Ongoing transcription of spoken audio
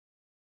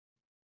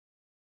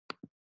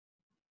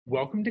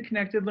Welcome to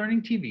Connected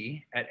Learning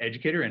TV at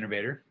Educator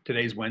Innovator.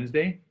 Today's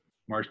Wednesday,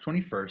 March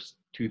 21st,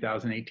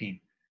 2018.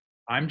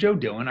 I'm Joe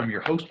Dillon. I'm your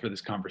host for this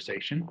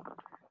conversation.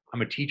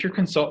 I'm a teacher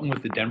consultant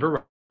with the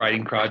Denver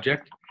Writing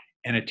Project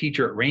and a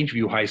teacher at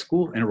Rangeview High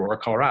School in Aurora,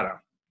 Colorado.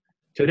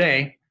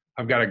 Today,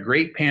 I've got a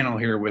great panel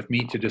here with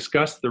me to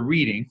discuss the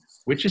reading,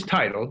 which is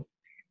titled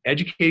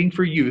Educating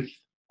for Youth,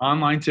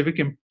 Online Civic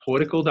and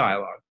Political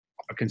Dialogue,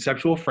 a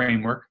Conceptual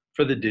Framework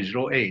for the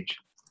Digital Age.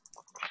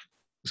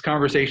 This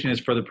conversation is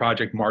for the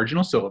project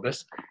Marginal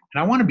Syllabus,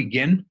 and I want to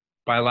begin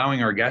by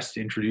allowing our guests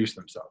to introduce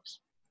themselves.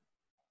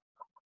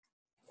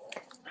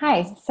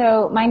 Hi,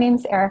 so my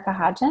name's Erica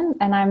Hodgen,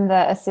 and I'm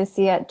the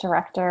Associate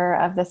Director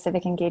of the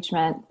Civic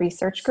Engagement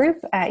Research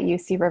Group at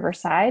UC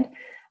Riverside,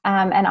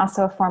 and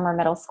also a former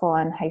middle school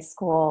and high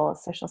school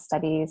social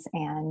studies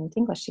and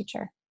English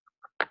teacher.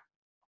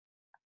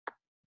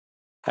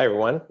 Hi,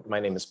 everyone.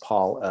 My name is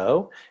Paul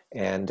O,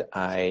 and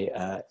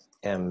I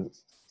am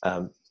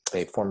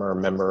a former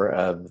member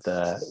of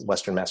the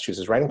Western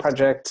Massachusetts Writing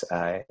Project.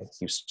 I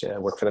used to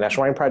work for the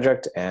National Writing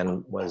Project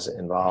and was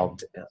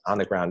involved on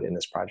the ground in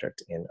this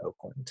project in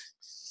Oakland.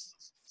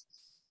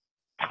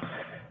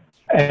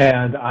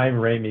 And I'm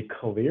Rami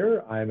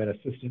Kalir. I'm an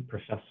assistant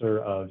professor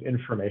of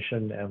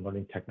information and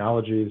learning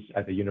technologies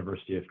at the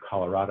University of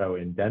Colorado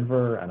in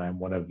Denver, and I'm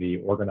one of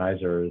the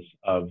organizers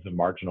of the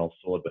Marginal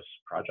Syllabus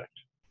project.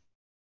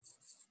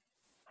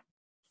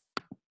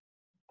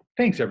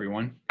 Thanks,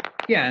 everyone.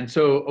 Yeah, and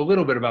so a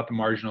little bit about the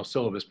Marginal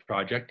Syllabus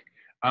project.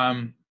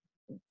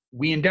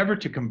 We endeavor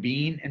to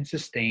convene and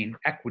sustain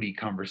equity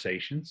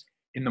conversations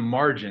in the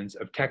margins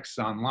of texts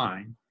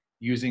online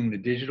using the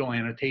digital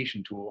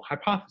annotation tool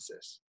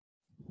Hypothesis.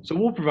 So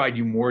we'll provide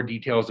you more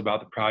details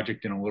about the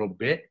project in a little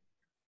bit,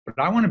 but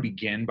I want to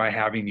begin by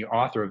having the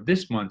author of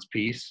this month's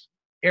piece,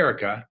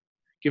 Erica,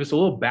 give us a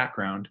little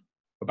background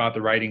about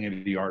the writing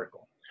of the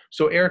article.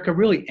 So Erica,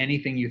 really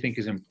anything you think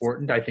is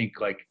important, I think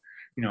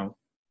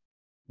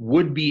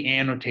would-be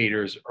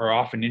annotators are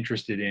often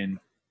interested in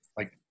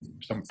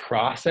some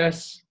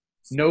process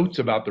notes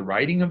about the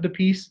writing of the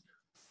piece,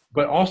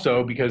 but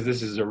also because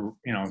this is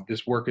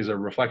this work is a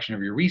reflection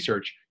of your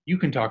research, you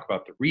can talk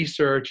about the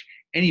research,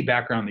 any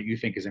background that you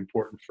think is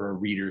important for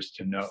readers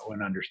to know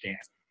and understand.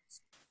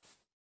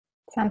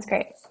 Sounds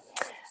great.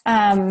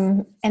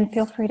 And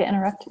feel free to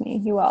interrupt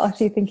me, you all, if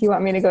you think you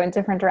want me to go in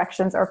different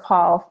directions, or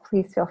Paul,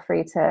 please feel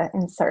free to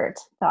insert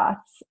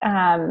thoughts.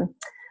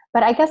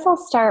 But I guess I'll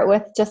start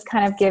with just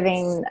kind of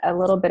giving a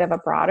little bit of a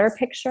broader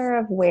picture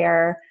of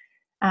where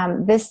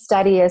this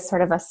study is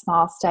sort of a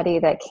small study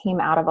that came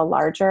out of a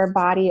larger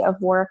body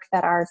of work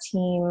that our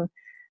team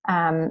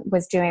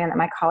was doing and that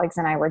my colleagues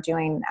and I were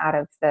doing out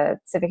of the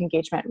Civic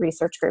Engagement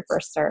Research Group, or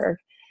CIRG.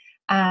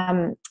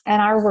 And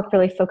our work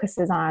really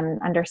focuses on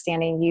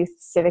understanding youth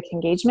civic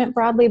engagement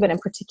broadly, but in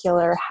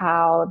particular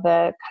how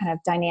the kind of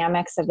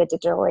dynamics of the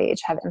digital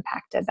age have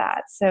impacted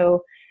that.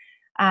 So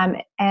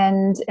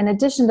and in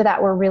addition to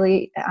that, we're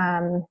really,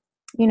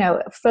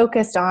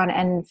 focused on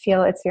and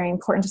feel it's very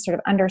important to sort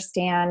of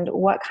understand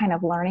what kind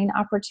of learning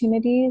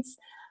opportunities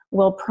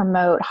will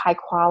promote high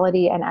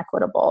quality and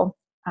equitable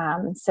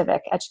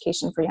civic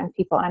education for young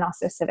people, and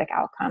also civic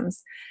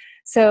outcomes.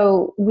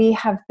 So we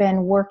have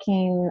been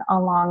working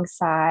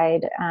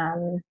alongside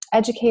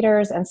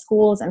educators and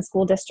schools and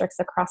school districts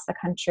across the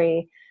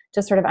country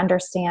to sort of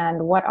understand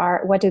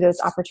what do those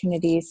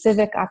opportunities,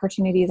 civic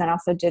opportunities and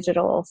also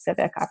digital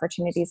civic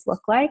opportunities look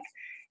like,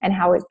 and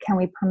how can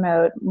we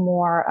promote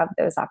more of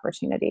those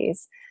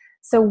opportunities.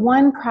 So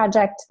one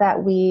project that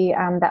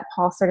that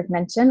Paul sort of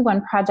mentioned,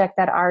 one project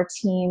that our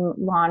team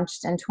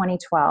launched in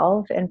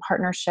 2012 in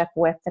partnership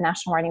with the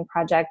National Writing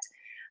Project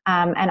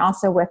and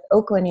also with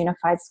Oakland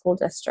Unified School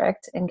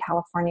District in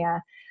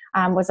California,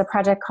 was a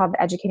project called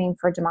Educating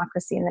for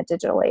Democracy in the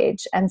Digital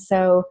Age. And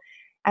so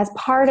as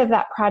part of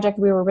that project,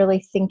 we were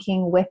really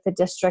thinking with the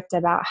district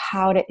about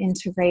how to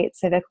integrate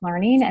civic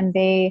learning, and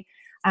they,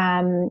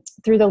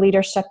 through the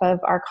leadership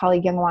of our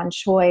colleague Youngwon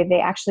Choi, they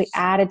actually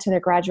added to their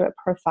graduate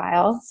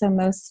profile. So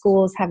most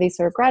schools have these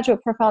sort of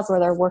graduate profiles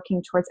where they're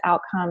working towards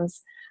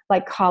outcomes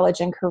like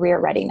college and career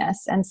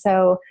readiness. And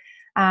so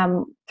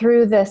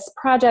through this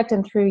project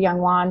and through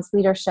Youngwon's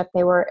leadership,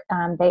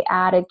 they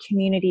added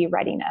community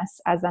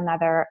readiness as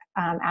another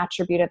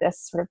attribute of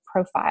this sort of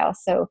profile.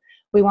 So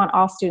we want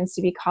all students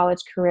to be college,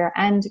 career,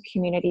 and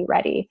community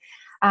ready,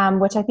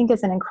 which I think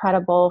is an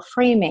incredible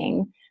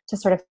framing to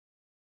sort of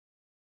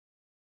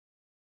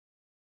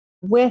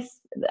with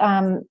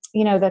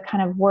the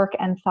kind of work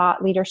and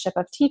thought leadership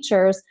of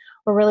teachers.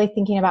 We're really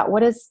thinking about, what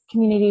does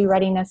community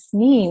readiness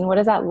mean? What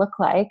does that look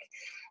like?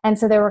 And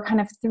so there were kind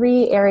of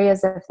three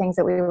areas of things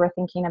that we were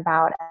thinking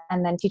about,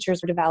 and then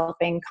teachers were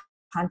developing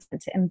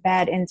content to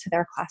embed into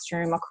their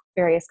classroom,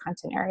 various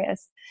content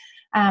areas.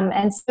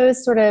 And so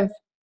those sort of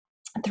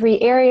three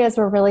areas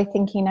we're really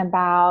thinking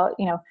about,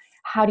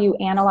 how do you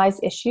analyze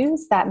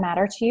issues that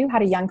matter to you? How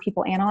do young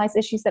people analyze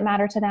issues that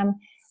matter to them?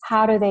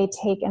 How do they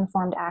take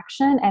informed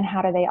action? And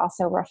how do they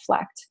also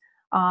reflect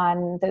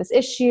on those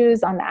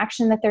issues, on the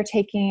action that they're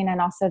taking,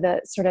 and also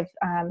the sort of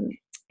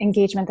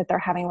engagement that they're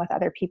having with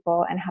other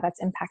people and how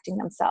that's impacting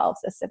themselves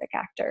as civic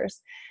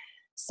actors.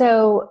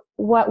 So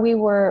what we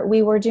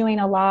were doing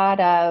a lot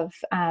of,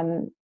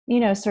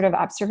 sort of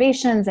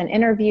observations and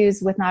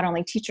interviews with not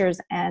only teachers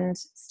and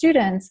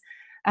students,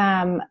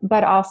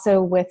 but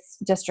also with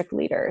district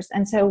leaders.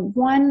 And so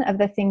one of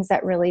the things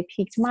that really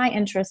piqued my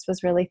interest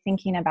was really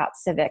thinking about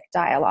civic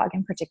dialogue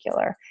in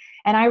particular.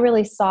 And I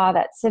really saw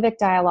that civic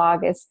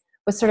dialogue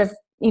was sort of,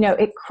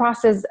 it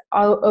crosses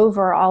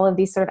over all of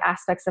these sort of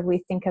aspects of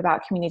we think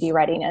about community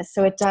readiness.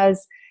 So it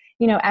does,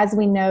 as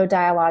we know,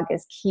 dialogue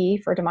is key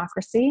for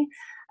democracy.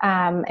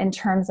 In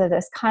terms of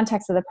this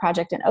context of the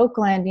project in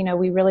Oakland,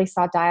 we really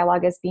saw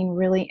dialogue as being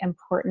really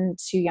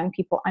important to young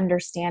people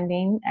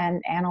understanding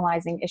and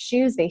analyzing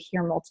issues. They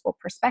hear multiple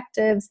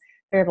perspectives.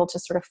 They're able to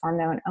sort of form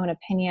their own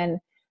opinion.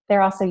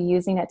 They're also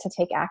using it to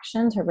take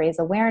action, to raise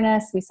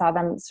awareness. We saw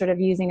them sort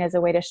of using it as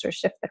a way to sort of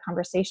shift the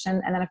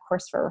conversation. And then, of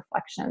course, for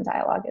reflection,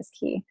 dialogue is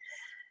key.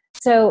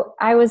 So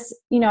I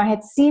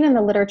had seen in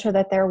the literature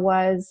that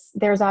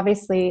there's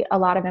obviously a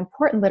lot of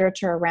important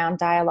literature around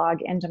dialogue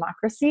in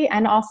democracy,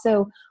 and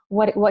also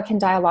what can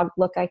dialogue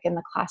look like in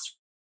the classroom.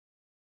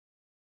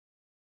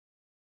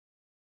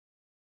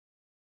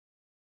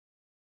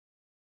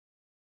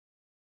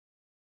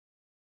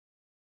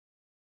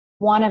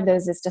 One of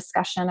those is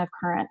discussion of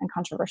current and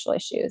controversial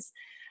issues.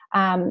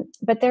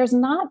 But there's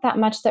not that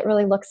much that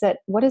really looks at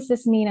what does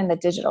this mean in the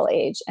digital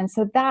age? And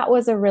so that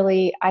was a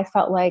really, I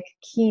felt like,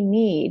 key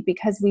need,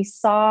 because we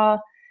saw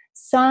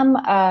some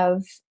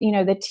of,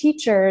 the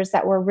teachers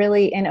that were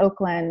really in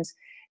Oakland,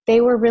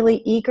 they were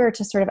really eager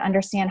to sort of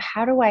understand,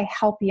 how do I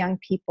help young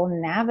people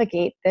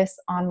navigate this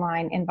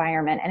online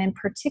environment? And in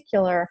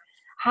particular,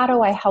 how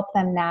do I help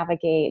them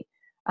navigate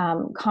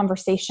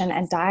conversation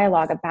and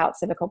dialogue about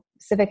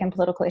civic and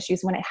political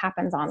issues when it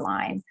happens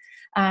online?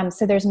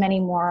 So there's many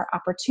more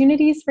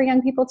opportunities for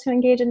young people to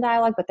engage in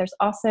dialogue, but there's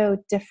also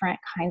different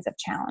kinds of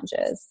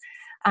challenges.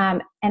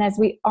 And as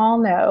we all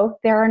know,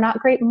 there are not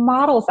great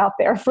models out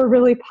there for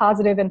really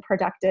positive and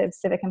productive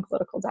civic and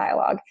political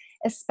dialogue,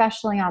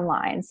 especially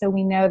online. So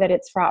we know that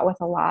it's fraught with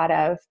a lot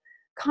of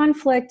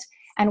conflict,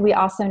 and we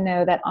also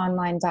know that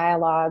online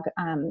dialogue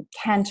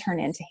can turn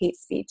into hate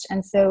speech.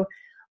 And so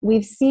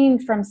we've seen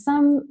from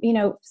some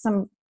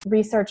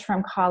research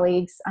from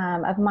colleagues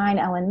of mine,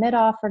 Ellen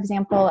Midoff, for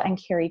example, and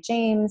Carrie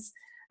James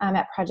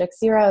at Project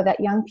Zero, that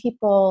young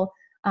people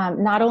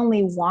not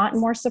only want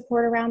more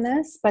support around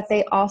this, but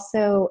they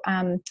also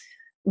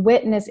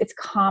it's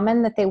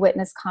common that they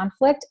witness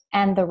conflict,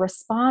 and the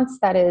response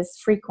that is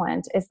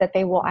frequent is that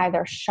they will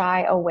either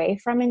shy away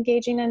from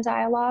engaging in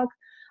dialogue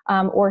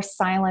or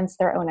silence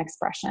their own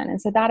expression. And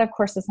so that, of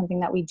course, is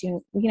something that we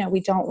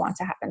don't want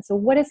to happen. So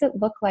what does it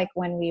look like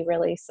when we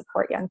really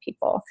support young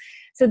people?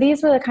 So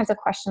these were the kinds of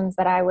questions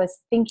that I was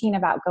thinking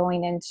about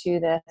going into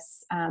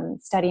this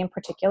study in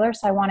particular.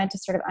 So I wanted to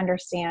sort of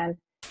understand,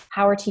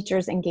 how are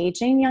teachers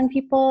engaging young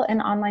people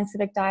in online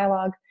civic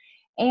dialogue?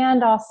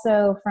 And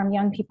also from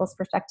young people's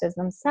perspectives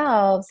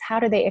themselves, how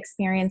do they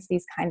experience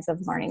these kinds of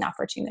learning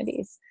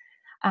opportunities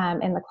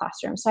in the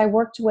classroom? So I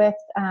worked with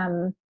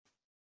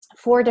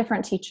 4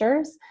 different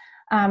teachers.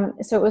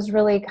 So it was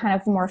really kind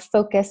of more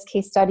focused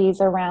case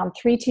studies around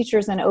 3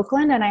 teachers in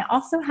Oakland. And I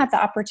also had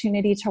the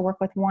opportunity to work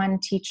with one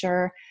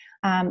teacher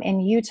in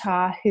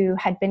Utah who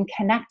had been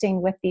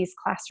connecting with these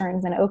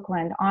classrooms in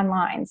Oakland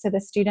online. So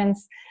the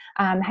students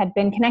had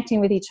been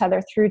connecting with each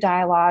other through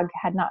dialogue,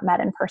 had not met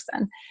in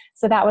person.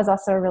 So that was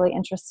also a really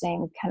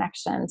interesting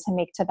connection to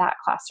make to that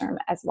classroom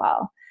as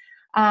well.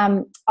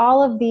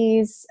 All of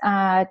these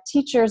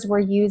teachers were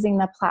using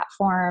the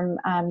platform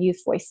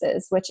Youth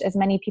Voices, which, as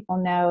many people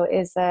know,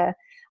 is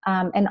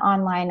an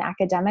online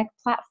academic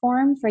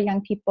platform for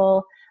young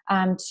people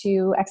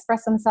to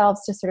express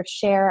themselves, to sort of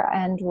share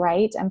and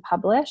write and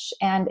publish.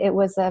 And it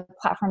was a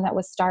platform that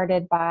was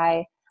started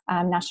by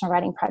National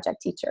Writing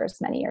Project teachers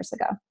many years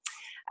ago.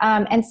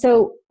 And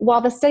so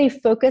while the study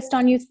focused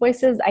on youth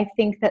voices, I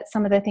think that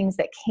some of the things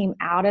that came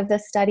out of the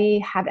study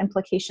have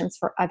implications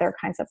for other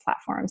kinds of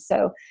platforms.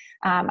 So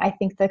I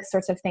think the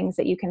sorts of things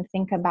that you can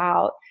think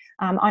about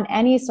on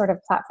any sort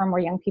of platform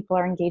where young people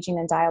are engaging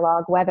in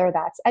dialogue, whether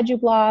that's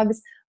edublogs,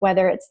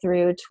 whether it's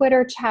through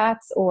Twitter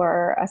chats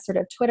or a sort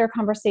of Twitter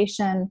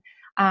conversation,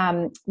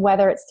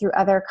 whether it's through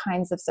other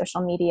kinds of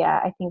social media,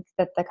 I think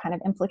that the kind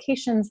of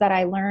implications that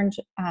I learned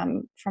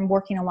from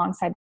working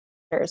alongside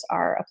others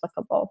are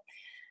applicable.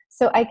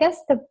 So I guess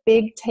the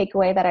big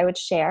takeaway that I would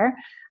share,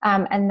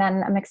 and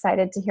then I'm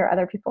excited to hear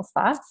other people's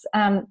thoughts.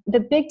 The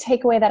big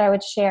takeaway that I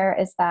would share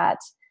is that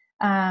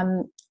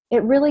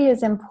it really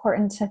is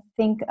important to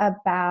think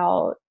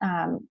about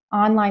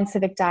online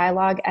civic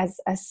dialogue as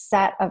a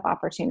set of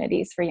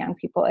opportunities for young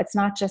people. It's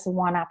not just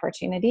one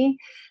opportunity,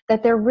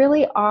 that there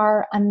really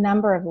are a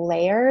number of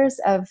layers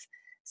of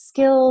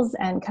skills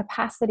and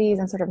capacities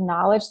and sort of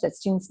knowledge that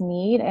students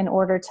need in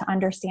order to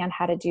understand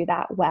how to do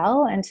that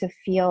well and to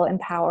feel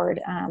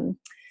empowered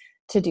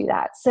to do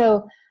that.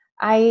 So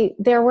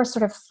there were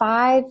sort of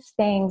 5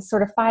 things,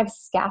 sort of 5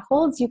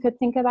 scaffolds, you could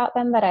think about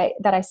them, that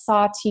I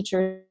saw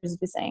teachers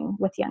using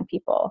with young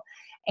people.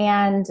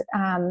 And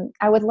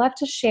I would love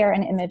to share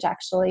an image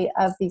actually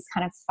of these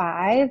kind of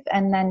 5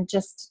 and then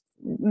just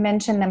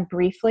mention them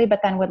briefly, but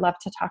then would love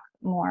to talk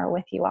more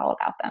with you all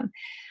about them.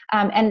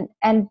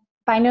 And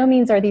by no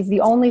means are these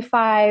the only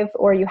 5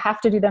 or you have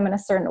to do them in a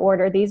certain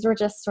order. These were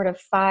just sort of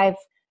 5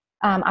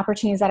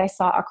 opportunities that I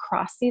saw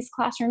across these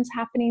classrooms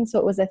happening. So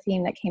it was a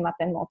theme that came up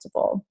in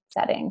multiple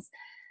settings.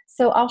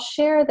 So I'll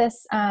share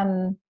this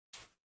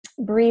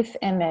brief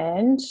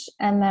image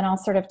and then I'll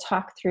sort of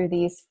talk through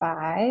these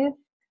 5.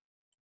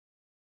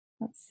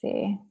 Let's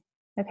see.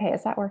 Okay,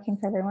 is that working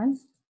for everyone?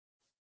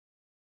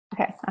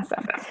 Okay,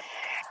 awesome.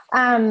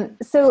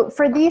 So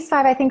for these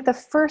 5, I think the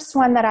first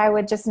one that I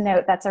would just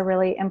note that's a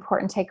really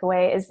important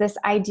takeaway is this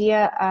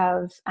idea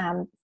of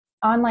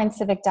online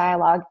civic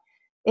dialogue.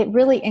 It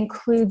really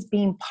includes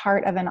being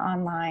part of an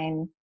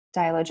online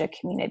Dialogic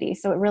community.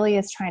 So it really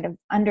is trying to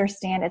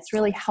understand, it's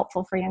really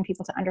helpful for young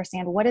people to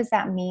understand what does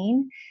that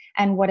mean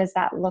and what does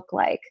that look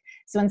like.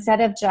 So instead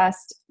of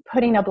just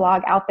putting a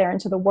blog out there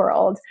into the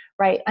world,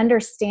 right,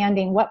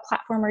 understanding what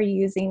platform are you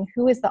using,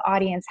 who is the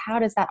audience, how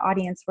does that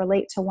audience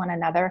relate to one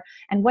another,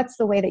 and what's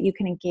the way that you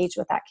can engage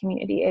with that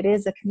community. It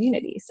is a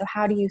community. So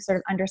how do you sort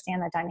of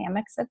understand the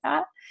dynamics of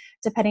that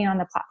depending on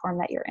the platform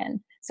that you're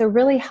in? So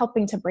really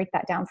helping to break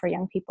that down for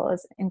young people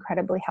is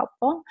incredibly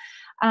helpful.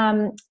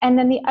 And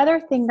then the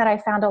other thing that I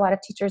found a lot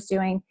of teachers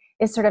doing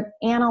is sort of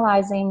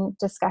analyzing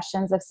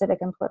discussions of civic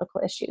and political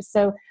issues.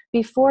 So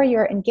before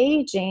you're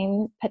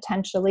engaging,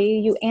 potentially,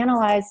 you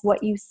analyze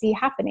what you see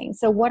happening.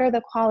 So what are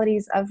the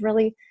qualities of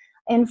really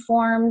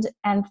informed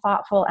and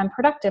thoughtful and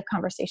productive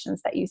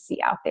conversations that you see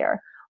out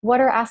there?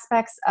 What are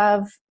aspects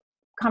of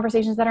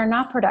conversations that are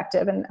not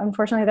productive? And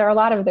unfortunately, there are a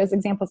lot of those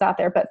examples out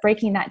there, but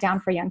breaking that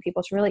down for young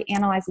people to really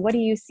analyze what do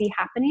you see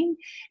happening?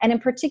 And in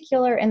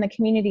particular, in the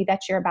community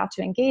that you're about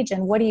to engage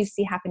in, what do you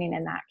see happening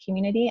in that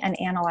community and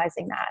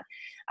analyzing that?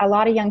 A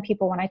lot of young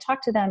people, when I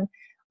talked to them,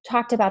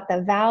 talked about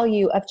the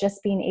value of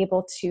just being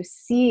able to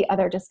see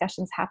other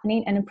discussions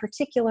happening, and in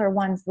particular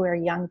ones where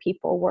young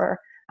people were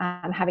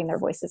having their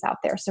voices out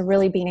there. So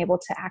really being able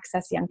to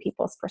access young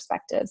people's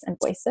perspectives and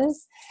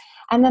voices.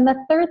 And then the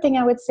third thing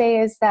I would say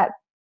is that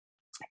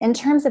in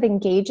terms of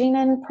engaging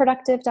in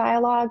productive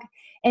dialogue,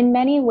 in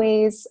many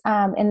ways,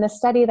 in the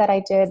study that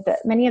I did,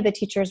 many of the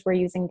teachers were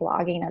using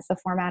blogging as the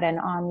format and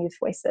on Youth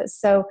Voices.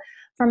 So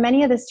for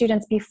many of the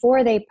students,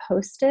 before they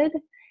posted,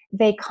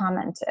 they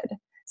commented.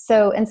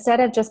 So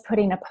instead of just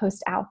putting a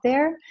post out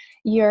there,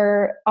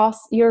 you're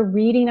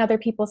reading other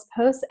people's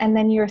posts, and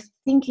then you're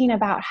thinking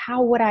about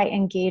how would I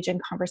engage in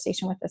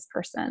conversation with this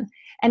person?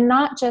 And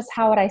not just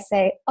how would I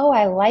say, oh,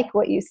 I like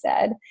what you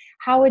said.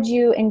 How would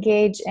you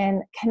engage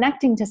in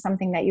connecting to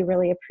something that you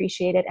really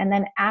appreciated and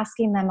then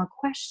asking them a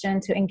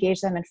question to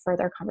engage them in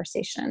further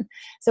conversation?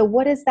 So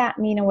what does that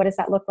mean and what does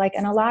that look like?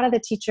 And a lot of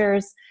the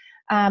teachers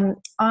on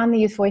the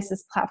Youth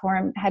Voices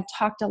platform had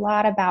talked a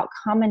lot about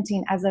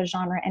commenting as a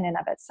genre in and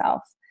of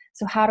itself.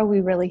 So how do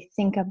we really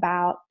think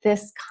about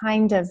this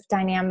kind of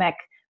dynamic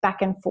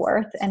back and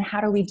forth, and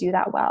how do we do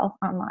that well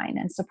online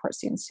and support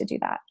students to do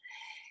that?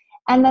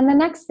 And then the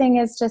next thing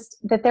is just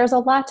that there's a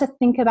lot to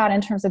think about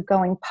in terms of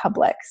going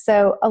public.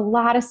 So a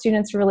lot of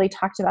students really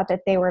talked about that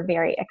they were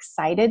very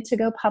excited to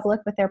go public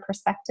with their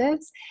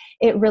perspectives.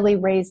 It really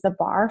raised the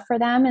bar for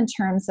them in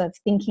terms of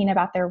thinking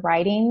about their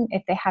writing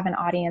if they have an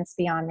audience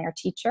beyond their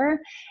teacher,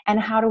 and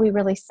how do we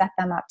really set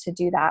them up to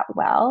do that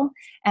well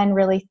and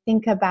really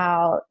think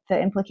about the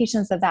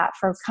implications of that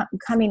for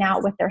coming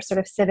out with their sort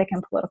of civic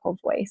and political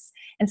voice.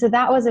 And so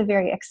that was a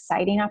very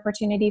exciting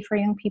opportunity for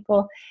young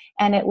people,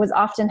 and it was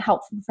often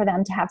helpful for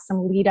them to have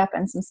some lead up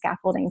and some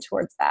scaffolding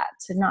towards that,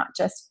 to not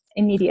just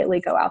immediately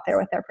go out there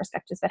with their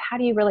perspectives, but how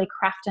do you really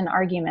craft an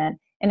argument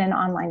in an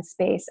online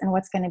space, and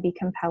what's going to be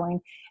compelling,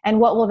 and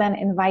what will then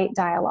invite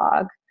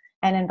dialogue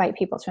and invite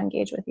people to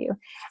engage with you.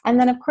 And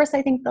then of course,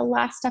 I think the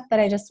last step that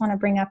I just want to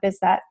bring up is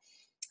that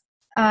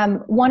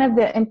one of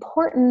the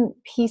important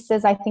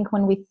pieces, I think,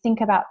 when we think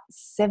about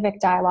civic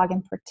dialogue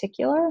in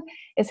particular,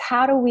 is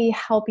how do we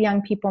help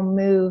young people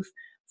move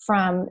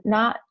from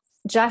not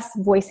just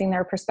voicing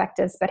their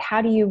perspectives, but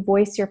how do you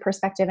voice your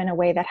perspective in a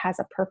way that has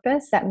a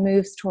purpose that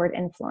moves toward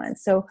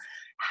influence? So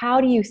how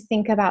do you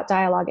think about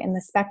dialogue in the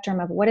spectrum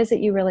of what is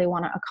it you really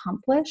want to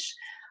accomplish?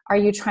 Are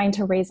you trying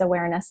to raise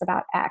awareness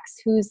about X?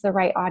 Who's the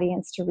right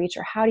audience to reach?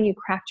 Or how do you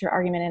craft your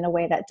argument in a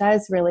way that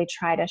does really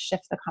try to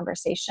shift the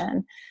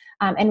conversation?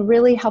 And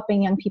really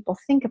helping young people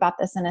think about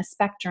this in a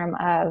spectrum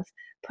of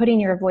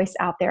putting your voice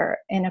out there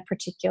in a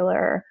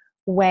particular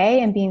way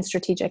and being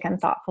strategic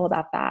and thoughtful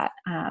about that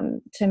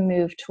to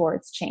move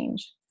towards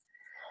change.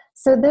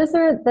 So those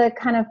are the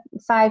kind of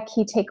 5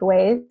 key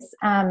takeaways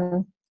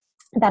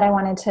that I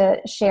wanted to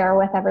share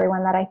with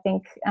everyone that I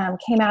think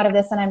came out of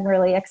this, and I'm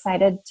really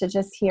excited to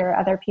just hear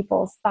other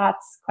people's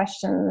thoughts,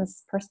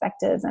 questions,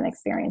 perspectives, and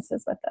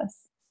experiences with this.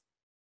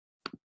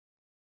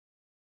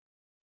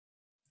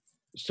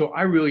 So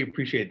I really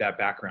appreciate that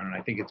background, and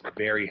I think it's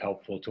very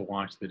helpful to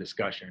launch the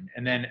discussion.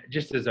 And then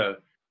just as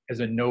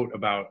a note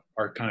about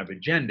our kind of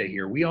agenda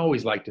here, we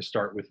always like to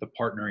start with the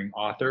partnering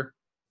author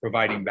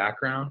providing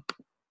background,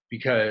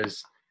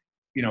 because,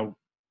 you know,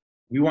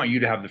 we want you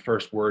to have the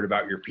first word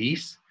about your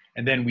piece.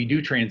 And then we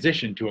do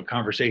transition to a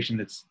conversation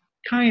that's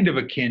kind of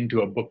akin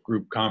to a book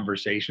group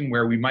conversation,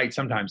 where we might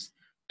sometimes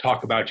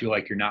talk about you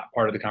like you're not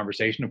part of the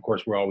conversation. Of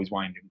course, we're always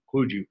wanting to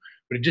include you,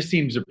 but it just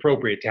seems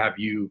appropriate to have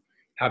you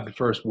have the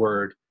first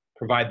word,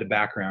 provide the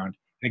background,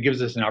 and it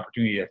gives us an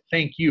opportunity to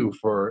thank you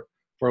for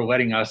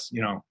letting us,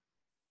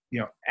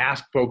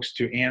 ask folks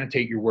to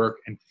annotate your work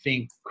and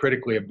think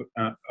critically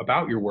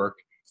about your work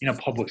in a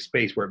public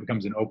space where it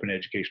becomes an open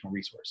educational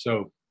resource.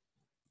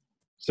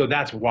 So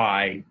that's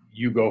why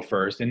you go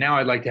first. And now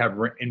I'd like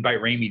to invite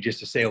Ramey just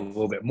to say a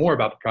little bit more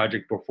about the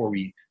project before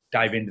we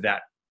dive into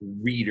that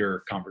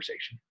reader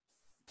conversation.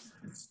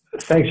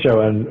 Thanks,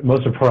 Joe. And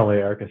most importantly,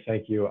 Erica,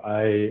 thank you.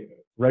 I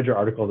read your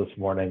article this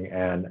morning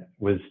and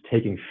was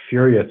taking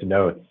furious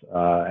notes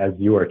as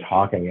you were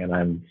talking, and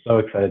I'm so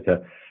excited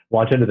to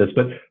launch into this.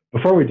 But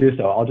before we do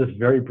so, I'll just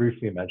very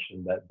briefly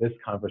mention that this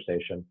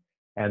conversation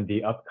and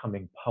the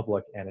upcoming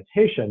public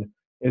annotation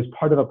is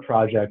part of a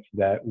project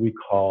that we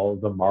call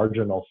the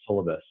Marginal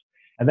Syllabus.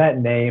 And that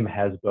name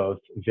has both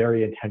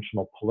very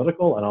intentional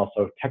political and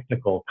also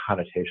technical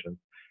connotations.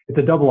 It's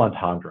a double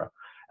entendre.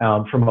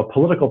 From a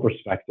political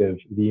perspective,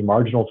 the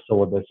Marginal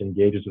Syllabus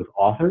engages with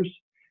authors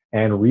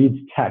and reads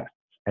texts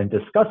and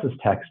discusses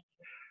texts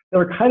that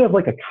are kind of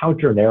like a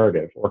counter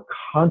narrative or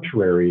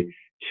contrary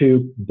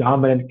to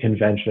dominant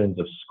conventions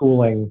of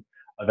schooling,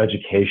 of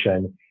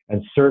education,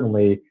 and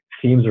certainly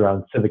themes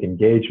around civic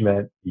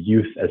engagement,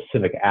 youth as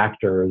civic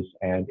actors,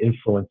 and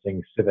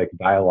influencing civic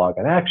dialogue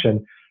and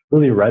action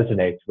really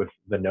resonates with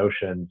the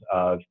notions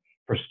of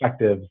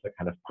perspectives that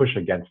kind of push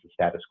against the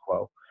status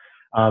quo.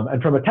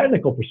 And from a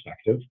technical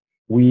perspective,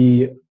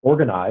 we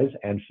organize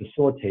and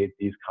facilitate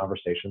these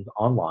conversations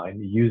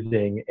online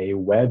using a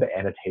web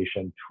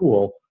annotation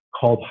tool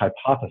called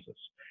Hypothesis.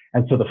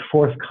 And so the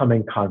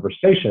forthcoming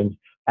conversations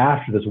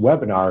after this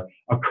webinar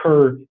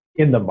occur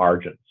in the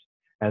margins.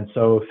 And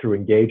so through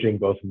engaging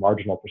both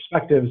marginal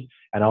perspectives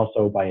and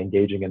also by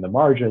engaging in the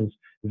margins,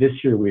 this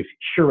year we've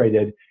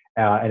curated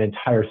an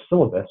entire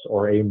syllabus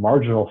or a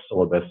marginal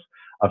syllabus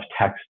of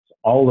texts,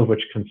 all of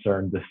which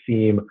concern the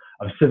theme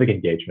of civic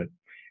engagement.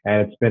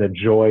 And it's been a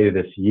joy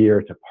this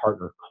year to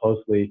partner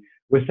closely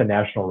with the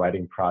National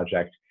Writing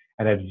Project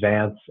and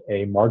advance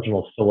a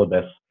marginal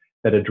syllabus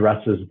that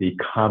addresses the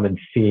common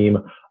theme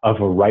of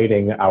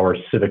writing our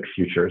civic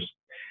futures.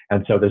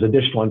 And so there's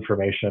additional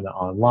information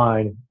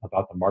online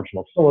about the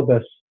marginal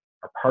syllabus,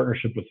 our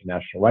partnership with the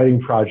National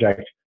Writing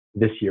Project,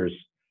 this year's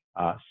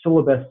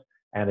syllabus,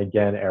 and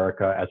again,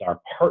 Erica, as our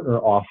partner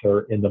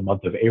author in the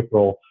month of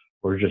April.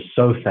 We're just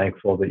so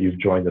thankful that you've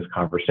joined this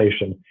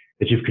conversation,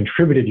 that you've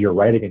contributed your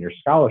writing and your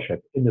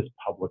scholarship in this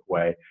public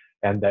way,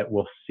 and that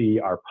we'll see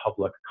our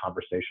public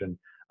conversation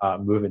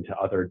move into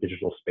other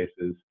digital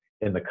spaces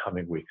in the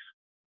coming weeks.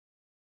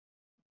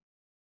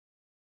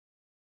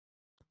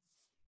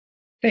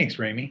 Thanks,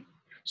 Ramey.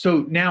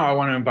 So now I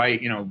want to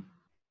invite,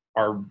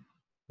 our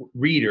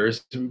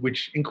readers,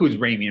 which includes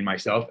Ramey and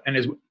myself, and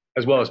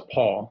as well as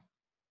Paul,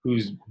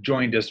 who's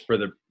joined us for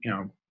the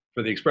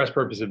express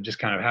purpose of just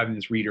kind of having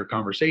this reader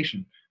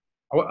conversation.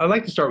 I'd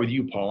like to start with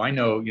you, Paul. I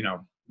know,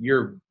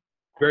 you're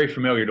very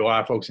familiar to a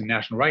lot of folks in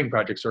National Writing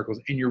Project circles,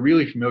 and you're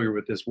really familiar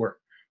with this work.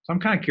 So I'm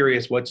kind of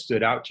curious what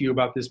stood out to you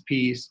about this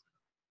piece,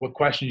 what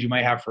questions you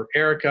might have for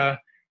Erica.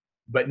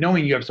 But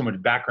knowing you have so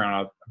much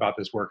background about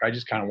this work, I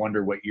just kind of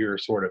wonder what you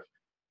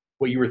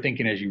were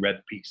thinking as you read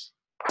the piece.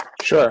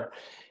 Sure.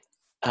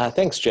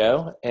 Thanks,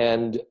 Joe.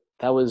 And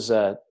that was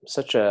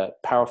such a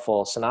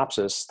powerful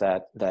synopsis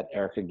that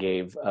Erica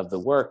gave of the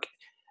work.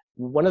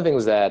 One of the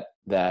things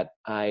that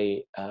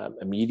I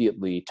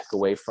immediately took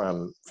away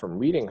from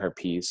reading her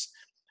piece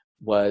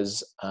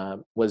was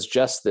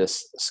just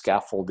this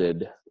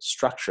scaffolded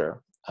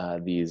structure.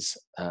 These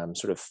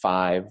sort of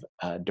 5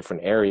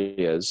 different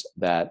areas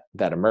that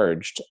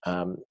emerged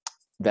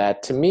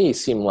that to me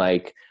seemed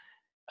like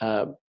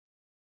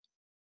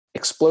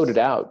exploded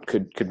out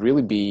could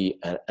really be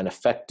an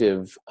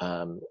effective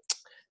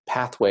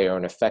pathway or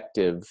an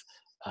effective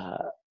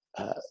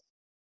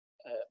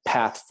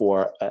path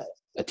for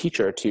a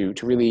teacher to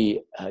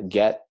really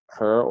get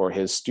her or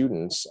his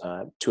students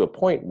to a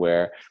point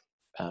where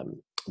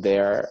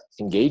they're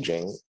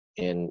engaging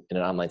in an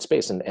online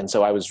space. And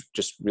so I was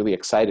just really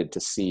excited to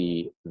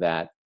see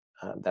that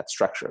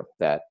structure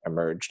that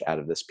emerged out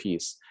of this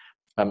piece.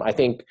 I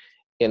think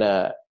in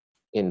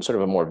sort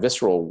of a more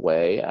visceral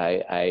way,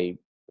 I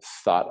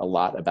thought a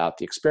lot about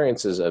the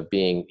experiences of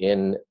being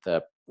in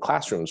the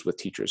classrooms with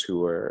teachers who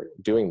were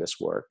doing this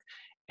work.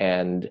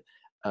 And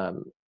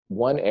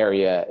one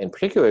area in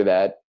particular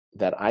that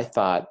I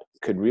thought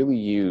could really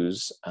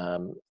use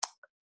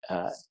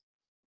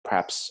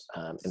perhaps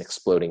an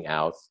exploding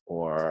out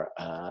or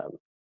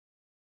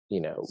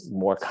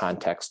more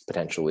context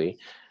potentially,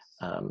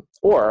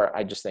 or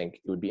I just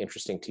think it would be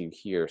interesting to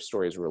hear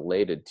stories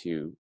related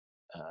to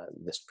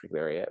this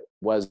particular area,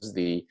 was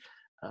the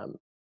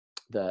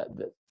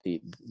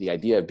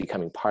idea of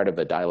becoming part of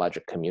a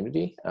dialogic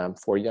community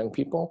for young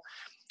people.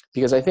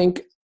 Because I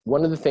think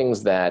one of the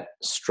things that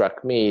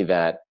struck me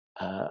that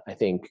I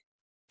think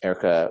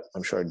Erica,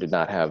 I'm sure, did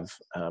not have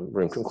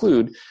room to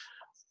include,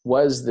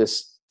 was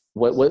this,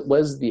 what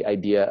was the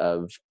idea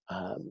of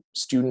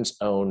students'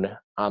 own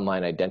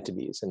online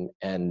identities,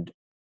 and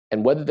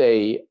whether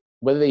they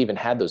even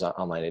had those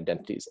online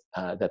identities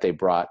that they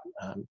brought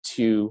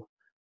to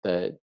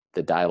the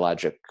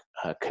dialogic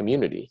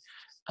community.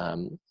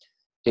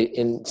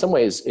 In some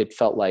ways, it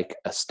felt like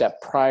a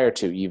step prior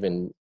to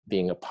even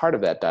being a part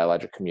of that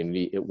dialogic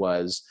community. It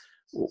was,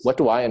 what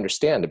do I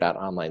understand about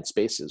online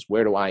spaces?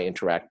 Where do I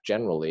interact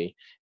generally?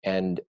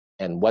 And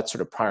what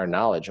sort of prior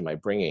knowledge am I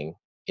bringing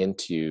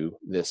into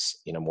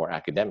this, more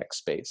academic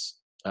space?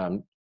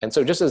 And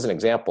so, just as an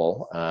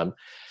example,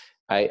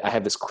 I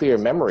have this clear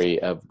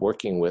memory of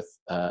working with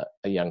a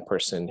young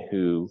person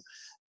who,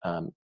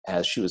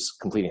 as she was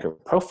completing her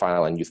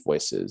profile on Youth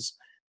Voices,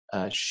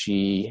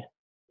 she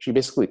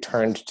basically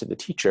turned to the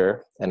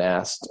teacher and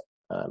asked,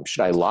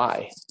 should I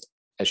lie,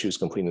 as she was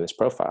completing this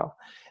profile?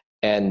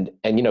 And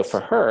for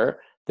her,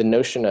 the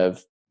notion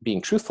of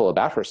being truthful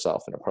about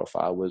herself in a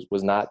profile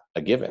was not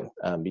a given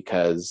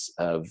because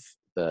of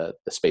the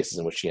spaces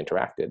in which she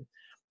interacted.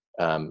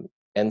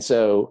 And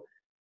so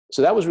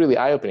that was really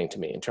eye-opening to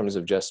me in terms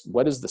of just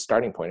what is the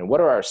starting point and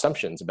what are our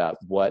assumptions about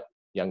what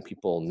young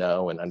people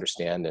know and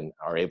understand and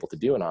are able to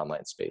do in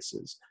online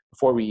spaces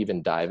before we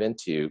even dive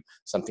into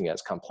something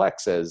as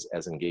complex as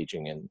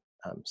engaging in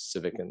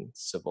civic and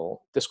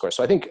civil discourse.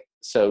 So I think,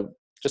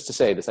 just to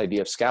say, this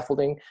idea of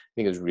scaffolding, I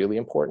think, is really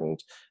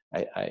important.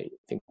 I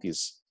think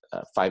these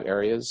 5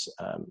 areas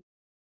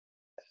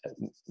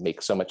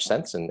make so much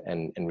sense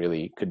and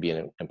really could be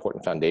an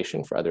important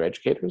foundation for other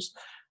educators.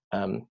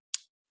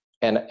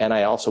 And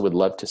I also would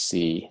love to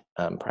see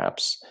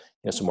perhaps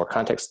some more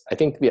context. I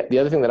think the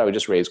other thing that I would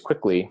just raise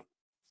quickly,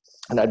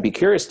 and I'd be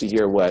curious to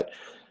hear what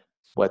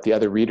the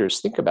other readers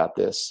think about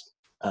this.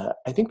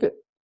 I think that,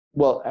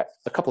 well,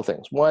 a couple of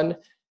things. One,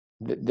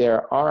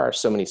 there are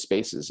so many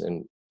spaces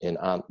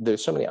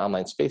there's so many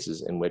online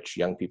spaces in which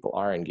young people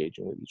are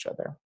engaging with each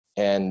other.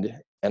 And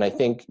I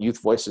think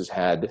Youth Voices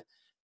had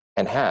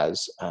and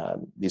has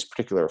these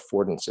particular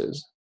affordances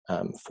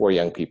for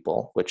young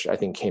people, which I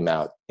think came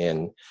out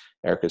in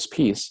Erica's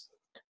piece.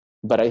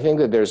 But I think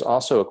that there's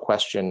also a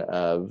question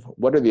of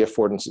what are the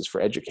affordances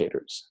for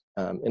educators?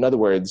 In other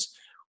words,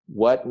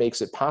 what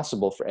makes it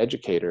possible for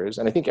educators?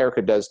 And I think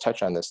Erica does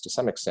touch on this to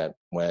some extent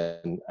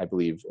when, I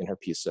believe in her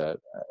piece, a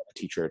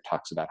teacher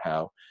talks about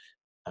how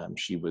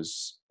she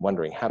was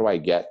wondering, how do I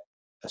get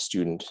a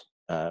student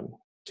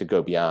to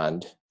go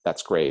beyond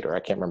 "that's great," or I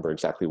can't remember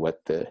exactly what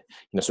the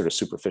sort of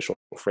superficial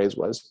phrase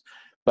was,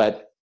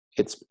 but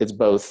it's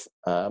both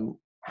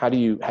how do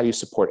you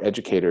support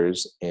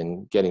educators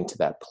in getting to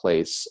that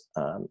place,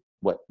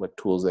 what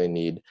tools they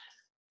need,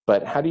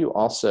 but how do you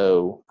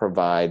also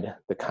provide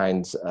the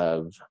kinds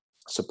of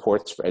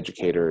supports for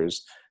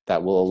educators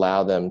that will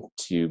allow them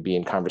to be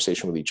in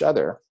conversation with each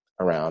other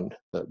around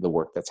the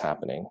work that's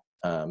happening,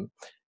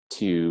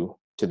 to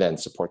then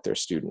support their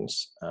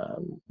students.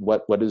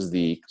 What is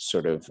the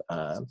sort of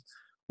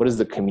what is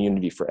the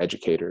community for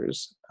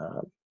educators,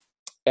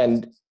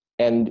 and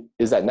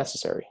is that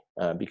necessary?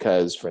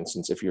 Because, for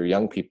instance, if your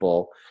young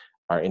people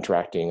are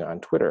interacting on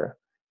Twitter,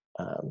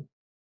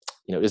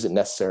 is it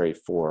necessary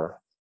for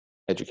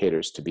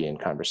educators to be in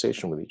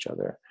conversation with each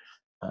other?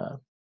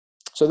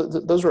 So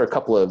those were a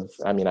couple of,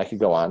 I could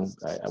go on.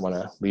 I want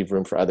to leave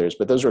room for others,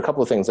 but those were a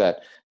couple of things that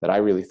I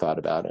really thought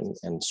about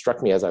and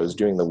struck me as I was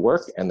doing the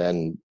work, and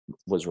then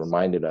was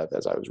reminded of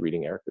as I was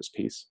reading Erica's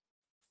piece.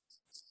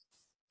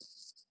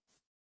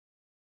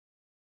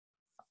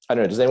 I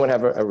don't know, does anyone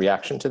have a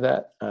reaction to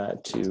that,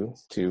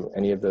 to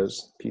any of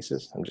those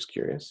pieces? I'm just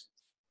curious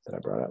that I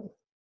brought up.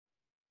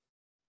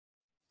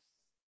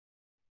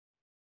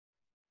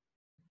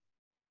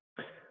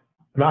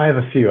 I have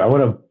a few. I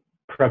want to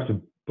perhaps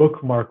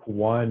bookmark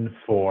one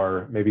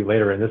for maybe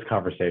later in this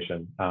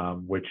conversation,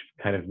 which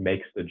kind of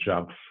makes the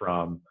jump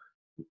from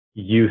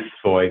youth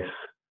voice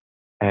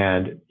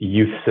and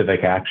youth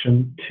civic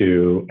action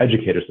to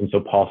educators. And so,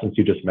 Paul, since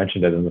you just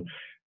mentioned it, and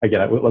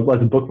again,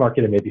 let's bookmark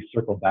it and maybe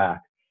circle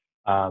back.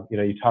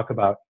 You talk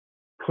about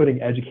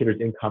putting educators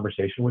in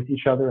conversation with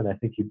each other, and I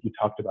think you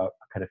talked about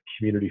a kind of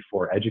community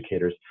for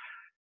educators.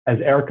 As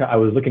Erica, I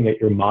was looking at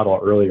your model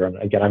earlier, and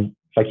again,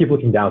 I keep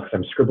looking down because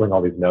I'm scribbling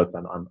all these notes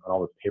on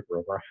all this paper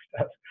over our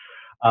desk.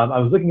 I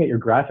was looking at your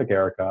graphic,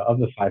 Erica, of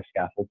the 5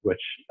 scaffolds, which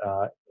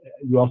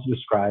you also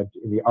described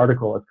in the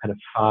article as kind of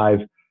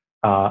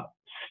 5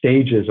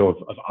 stages of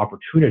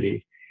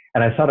opportunity.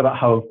 And I thought about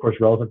how, of course,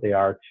 relevant they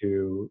are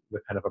to the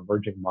kind of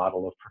emerging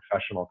model of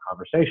professional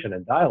conversation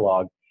and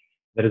dialogue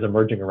that is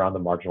emerging around the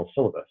marginal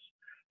syllabus.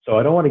 So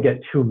I don't want to get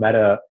too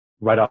meta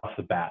right off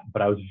the bat,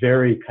 but I was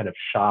very kind of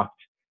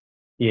shocked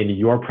in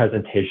your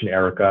presentation,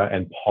 Erica,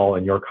 and Paul,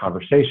 in your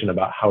conversation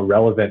about how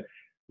relevant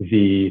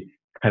the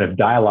kind of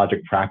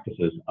dialogic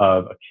practices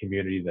of a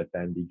community that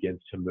then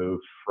begins to move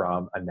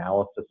from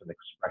analysis and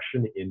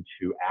expression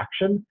into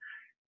action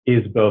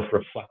is both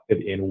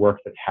reflected in work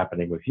that's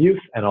happening with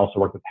youth and also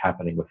work that's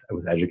happening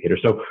with educators.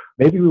 So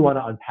maybe we want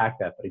to unpack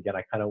that, but again,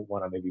 I kind of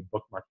want to maybe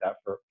bookmark that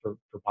for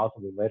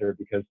possibly later,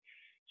 because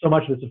so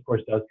much of this, of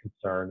course, does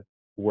concern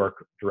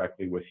work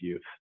directly with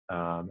youth.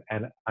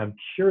 And I'm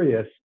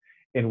curious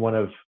in one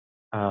of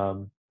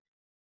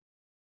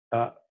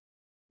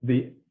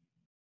the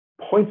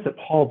points that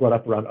Paul brought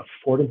up around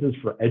affordances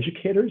for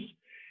educators.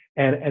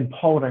 And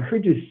Paul, when I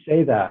heard you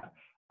say that,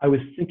 I was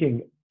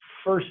thinking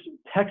first,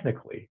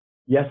 technically,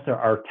 yes, there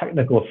are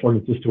technical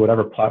affordances to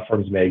whatever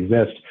platforms may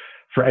exist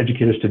for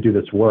educators to do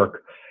this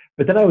work.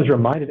 But then I was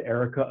reminded,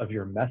 Erica, of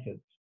your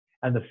methods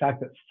and the fact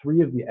that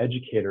 3 of the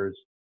educators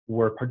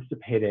were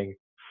participating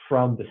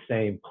from the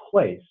same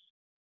place,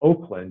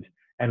 Oakland,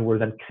 and were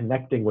then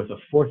connecting with a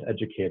 4th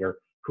educator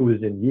who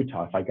was in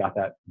Utah, if I got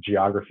that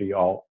geography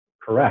all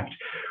correct.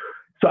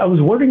 So I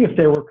was wondering if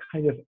there were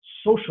kind of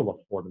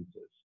social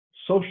affordances,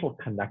 social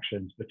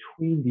connections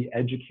between the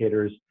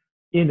educators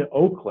in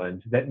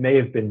Oakland that may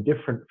have been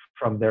different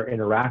from their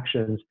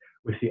interactions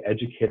with the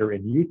educator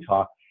in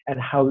Utah, and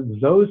how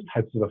those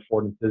types of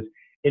affordances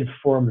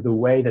informed the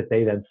way that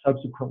they then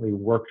subsequently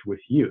worked with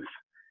youth.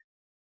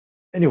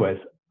 Anyways,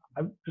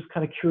 I'm just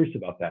kind of curious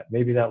about that.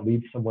 Maybe that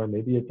leads somewhere,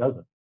 maybe it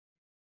doesn't.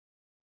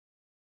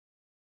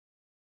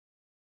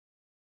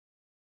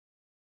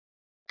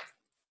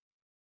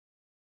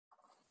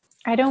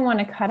 I don't want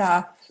to cut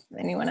off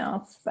anyone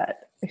else,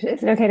 but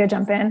is it okay to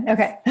jump in?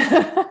 Okay.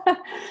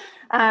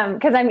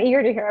 Because I'm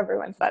eager to hear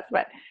everyone's thoughts.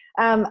 But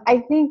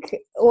I think,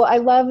 well, I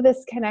love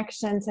this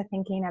connection to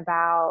thinking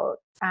about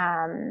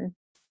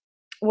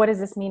what does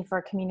this mean for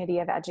a community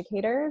of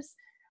educators?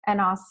 And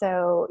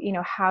also, you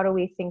know, how do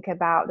we think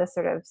about the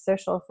sort of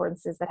social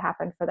affordances that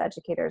happen for the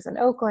educators in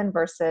Oakland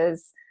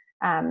versus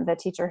the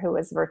teacher who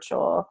was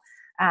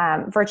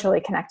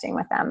virtually connecting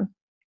with them?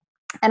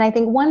 And I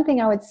think one thing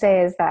I would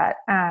say is that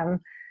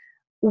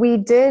we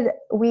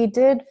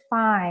did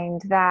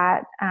find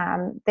that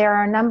there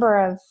are a number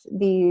of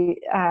the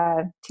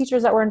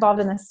teachers that were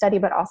involved in this study,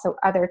 but also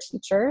other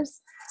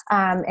teachers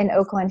in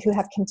Oakland who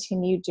have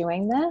continued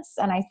doing this.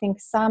 And I think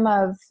some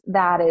of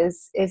that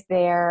is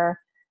their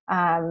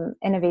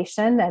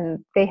innovation,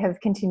 and they have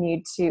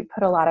continued to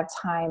put a lot of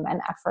time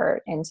and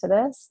effort into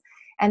this.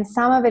 And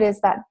some of it is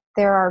that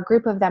there are a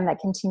group of them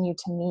that continue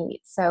to meet.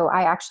 So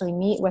I actually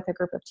meet with a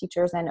group of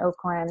teachers in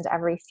Oakland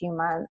every few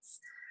months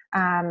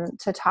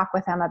to talk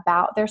with them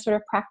about their sort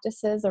of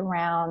practices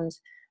around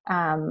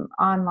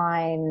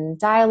online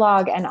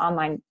dialogue and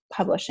online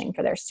publishing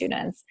for their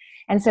students.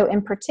 And so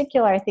in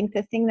particular, I think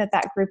the thing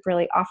that group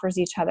really offers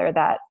each other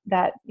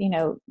that you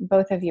know,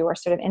 both of you are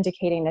sort of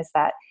indicating is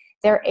that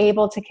they're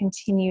able to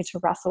continue to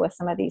wrestle with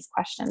some of these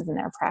questions in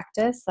their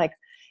practice. Like,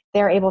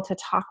 they're able to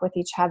talk with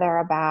each other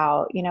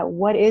about, you know,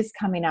 what is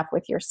coming up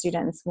with your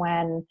students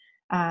when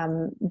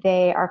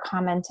they are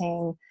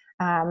commenting.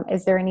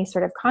 Is there any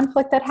sort of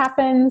conflict that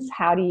happens?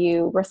 How do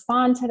you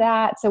respond to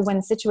that? So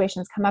when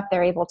situations come up,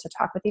 they're able to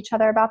talk with each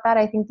other about that.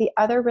 I think the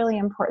other really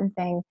important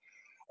thing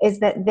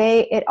is that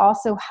it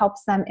also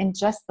helps them in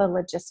just the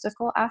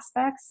logistical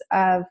aspects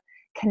of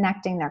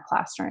connecting their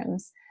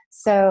classrooms.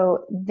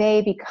 So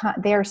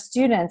their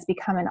students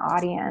become an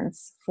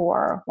audience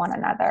for one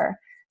another.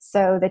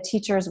 So the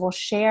teachers will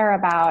share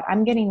about,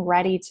 I'm getting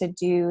ready to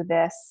do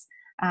this.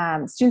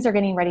 Students are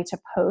getting ready to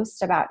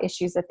post about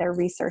issues that they're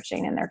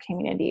researching in their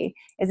community.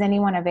 Is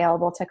anyone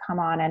available to come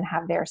on and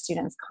have their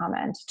students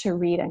comment, to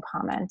read and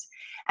comment?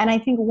 And I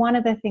think one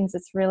of the things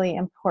that's really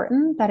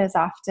important that is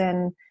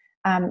often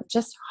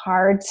just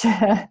hard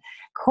to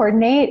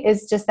coordinate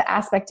is just the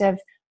aspect of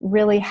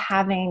really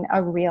having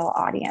a real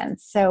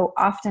audience. So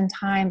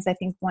oftentimes, I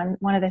think one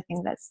of the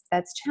things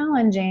that's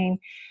challenging,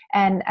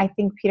 and I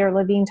think Peter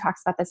Levine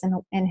talks about this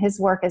in his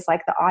work, is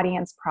like the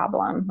audience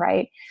problem,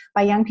 right?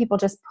 By young people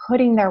just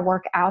putting their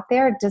work out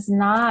there does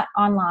not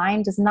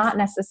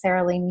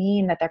necessarily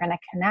mean that they're going to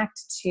connect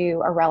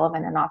to a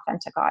relevant and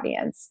authentic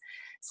audience.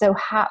 So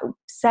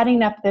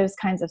setting up those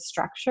kinds of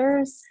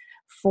structures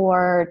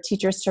for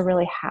teachers to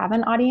really have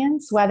an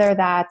audience, whether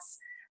that's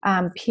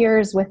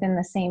peers within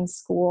the same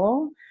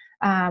school,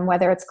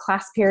 whether it's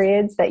class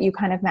periods that you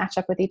kind of match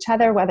up with each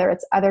other, whether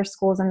it's other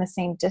schools in the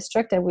same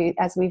district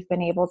as we've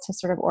been able to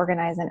sort of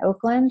organize in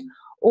Oakland,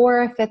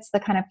 or if it's the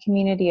kind of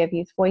community of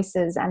Youth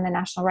Voices and the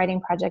National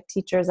Writing Project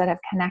teachers that have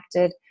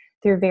connected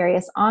through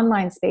various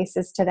online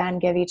spaces to then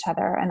give each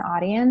other an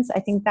audience. I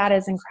think that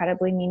is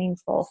incredibly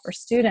meaningful for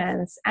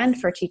students and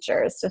for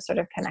teachers to sort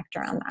of connect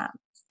around that.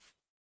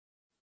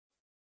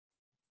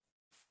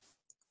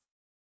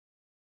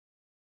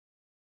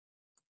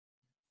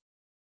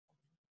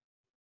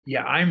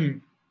 Yeah,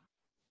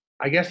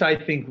 I guess I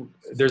think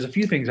there's a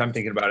few things I'm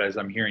thinking about as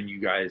I'm hearing you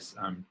guys,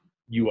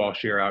 you all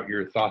share out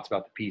your thoughts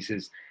about the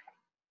pieces.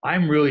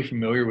 I'm really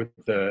familiar with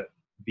the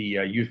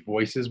Youth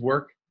Voices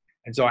work.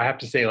 And so I have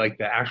to say, like,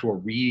 the actual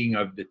reading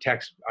of the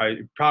text, I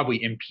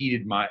probably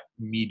impeded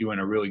me doing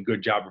a really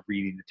good job of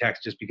reading the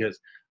text, just because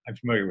I'm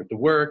familiar with the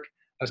work.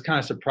 I was kind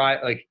of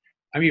surprised, like,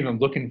 I'm even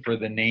looking for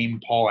the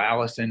name Paul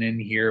Allison in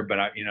here, but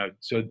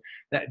so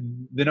that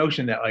the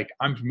notion that, like,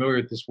 I'm familiar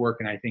with this work,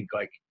 and I think,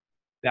 like,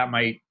 that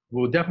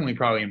will definitely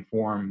probably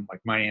inform,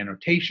 like, my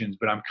annotations,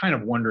 but I'm kind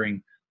of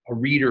wondering, a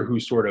reader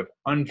who's sort of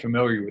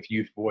unfamiliar with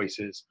Youth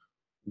Voices,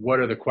 what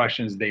are the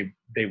questions they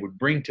would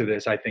bring to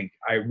this. I think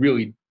I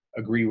really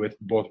agree with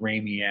both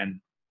Rami and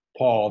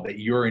Paul that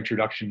your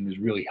introduction is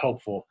really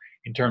helpful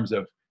in terms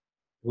of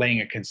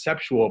laying a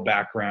conceptual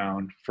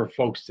background for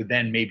folks to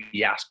then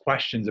maybe ask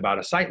questions about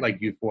a site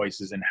like Youth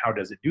Voices and how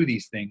does it do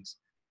these things.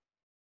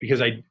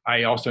 Because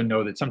I also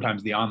know that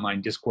sometimes the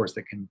online discourse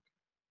that can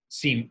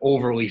seem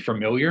overly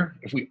familiar,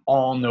 if we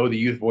all know the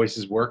Youth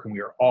Voices work and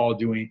we are all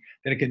doing,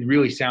 then it can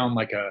really sound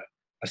like a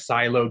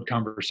siloed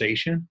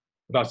conversation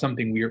about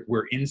something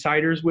we're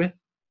insiders with.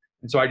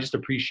 And so I just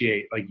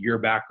appreciate like your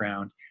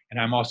background. And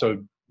I'm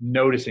also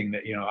noticing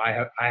that, you know,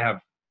 I have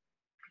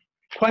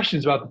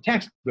questions about the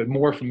text, but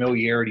more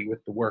familiarity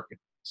with the work.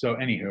 So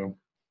anywho,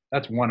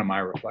 that's one of my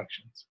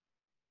reflections.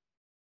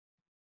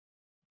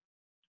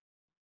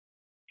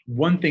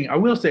 One thing I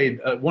will say,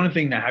 one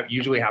thing that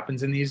usually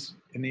happens in these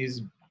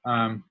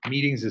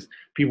meetings is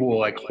people will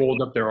like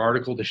hold up their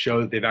article to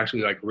show that they've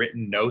actually like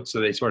written notes,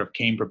 so they sort of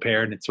came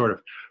prepared, and it's sort of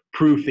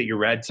proof that you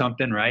read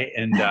something, right?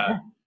 And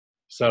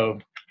so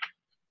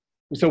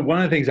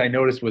one of the things I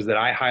noticed was that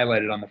I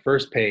highlighted on the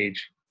first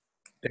page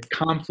that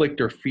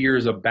conflict or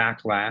fears of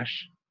backlash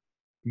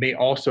may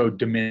also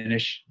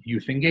diminish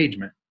youth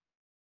engagement.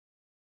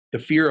 The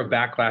fear of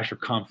backlash or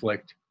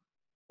conflict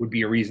would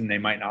be a reason they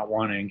might not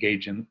want to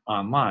engage in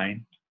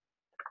online.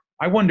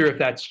 I wonder if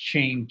that's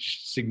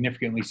changed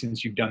significantly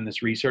since you've done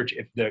this research,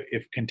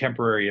 if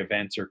contemporary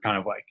events are kind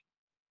of like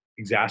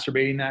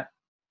exacerbating that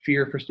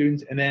fear for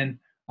students. And then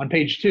on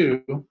page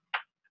 2,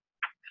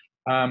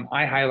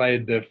 I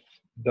highlighted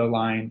the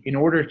line, in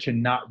order to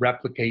not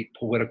replicate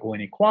political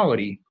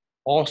inequality,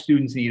 all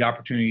students need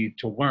opportunity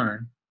to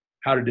learn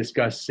how to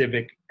discuss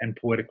civic and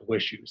political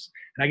issues.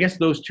 And I guess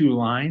those 2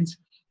 lines,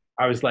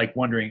 I was like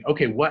wondering,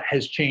 okay, what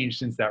has changed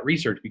since that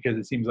research? Because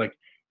it seems like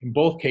in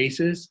both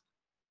cases,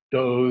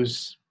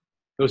 those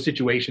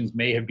situations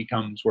may have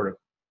become sort of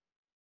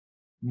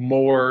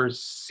more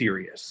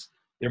serious.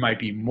 There might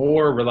be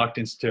more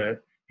reluctance to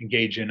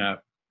engage in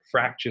a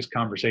fractious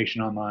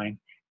conversation online,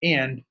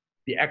 and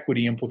the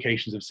equity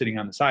implications of sitting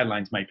on the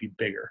sidelines might be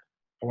bigger.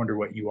 I wonder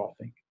what you all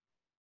think.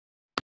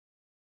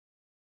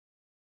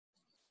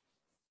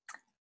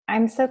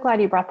 I'm so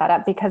glad you brought that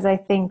up, because I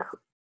think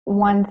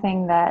one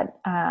thing that,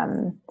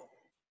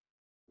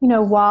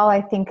 while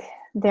I think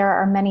there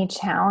are many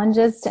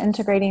challenges to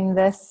integrating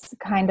this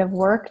kind of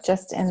work,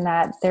 just in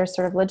that there's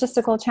sort of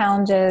logistical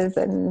challenges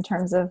in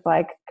terms of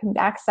like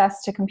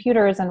access to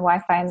computers and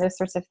Wi-Fi and those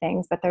sorts of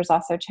things, but there's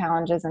also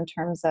challenges in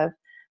terms of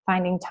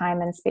finding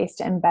time and space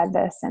to embed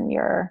this in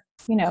your,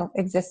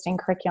 existing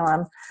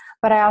curriculum.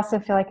 But I also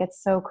feel like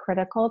it's so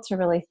critical to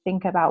really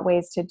think about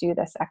ways to do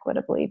this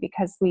equitably,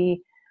 because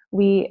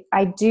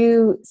I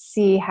do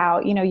see how,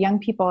 young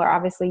people are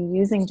obviously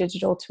using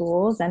digital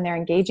tools and they're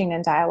engaging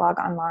in dialogue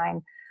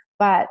online,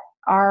 but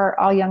are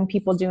all young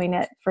people doing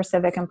it for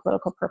civic and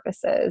political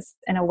purposes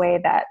in a way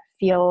that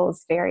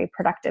feels very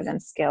productive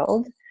and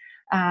skilled?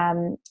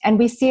 And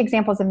we see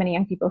examples of many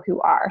young people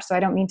who are, so I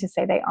don't mean to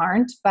say they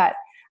aren't, but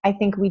I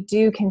think we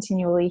do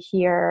continually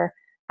hear,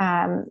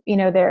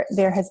 there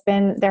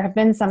have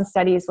been some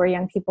studies where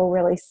young people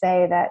really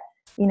say that,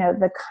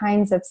 the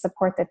kinds of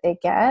support that they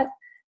get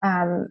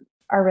are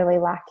really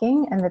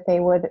lacking, and that they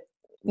would,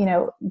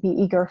 be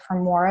eager for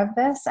more of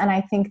this. And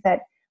I think that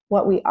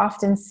what we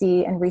often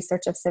see in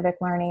research of civic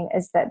learning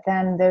is that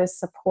then those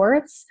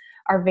supports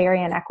are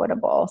very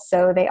inequitable.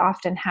 So they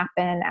often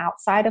happen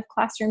outside of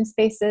classroom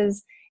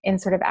spaces, in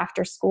sort of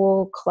after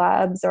school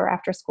clubs or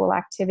after school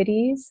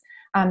activities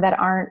that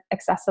aren't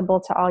accessible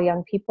to all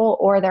young people,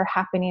 or they're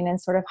happening in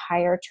sort of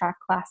higher track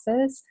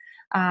classes.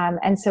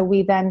 And so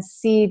we then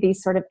see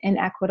these sort of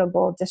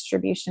inequitable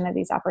distribution of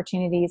these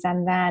opportunities.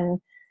 And then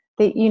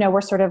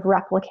we're sort of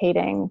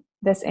replicating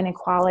this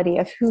inequality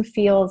of who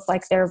feels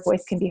like their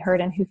voice can be heard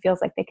and who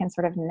feels like they can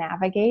sort of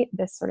navigate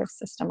this sort of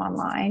system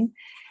online.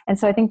 And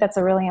so I think that's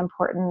a really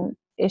important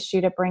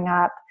issue to bring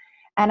up.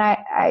 And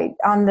I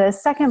on the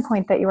second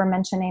point that you were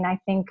mentioning, I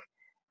think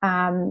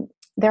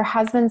there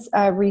has been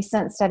a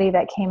recent study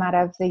that came out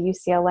of the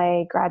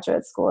UCLA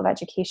Graduate School of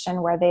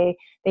Education, where they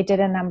did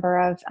a number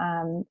of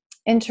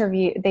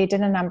they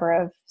did a number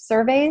of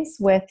surveys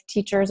with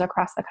teachers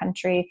across the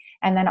country,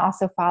 and then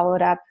also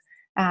followed up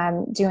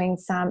doing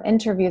some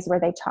interviews where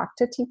they talked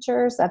to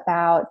teachers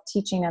about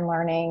teaching and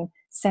learning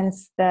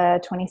since the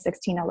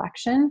 2016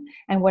 election,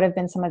 and what have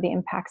been some of the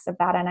impacts of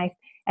that.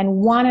 And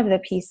one of the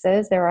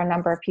pieces, there are a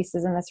number of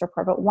pieces in this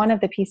report, but one of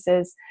the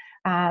pieces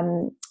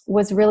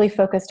was really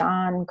focused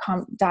on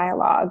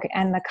dialogue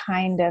and the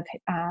kind of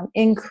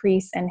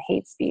increase in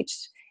hate speech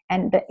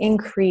and the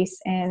increase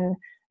in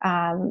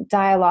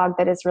dialogue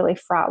that is really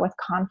fraught with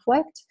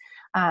conflict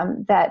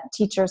that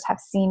teachers have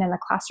seen in the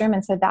classroom.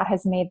 And so that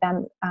has made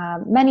them,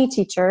 many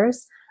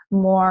teachers,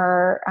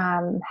 more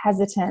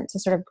hesitant to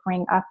sort of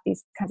bring up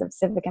these kinds of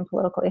civic and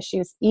political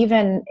issues,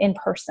 even in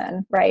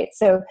person, right?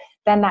 So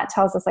then that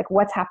tells us like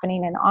what's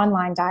happening in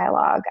online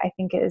dialogue, I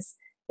think is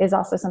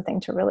also something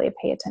to really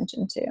pay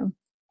attention to.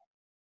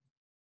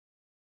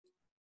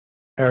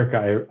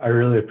 Erica, I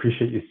really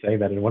appreciate you saying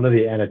that. And one of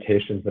the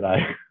annotations that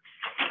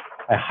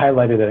I I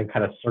highlighted it and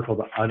kind of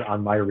circled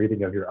on my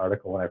reading of your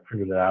article when I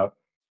printed it out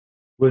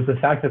was the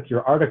fact that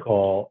your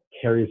article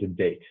carries a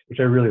date, which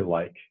I really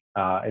like.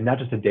 And not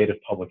just a date of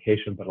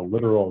publication, but a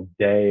literal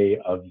day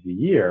of the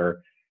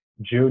year,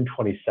 June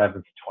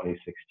 27th,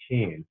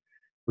 2016,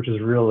 which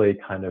is really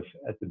kind of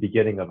at the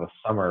beginning of a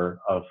summer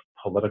of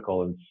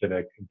political and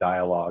civic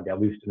dialogue,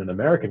 at least in an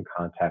American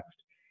context,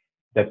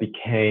 that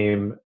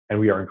became, and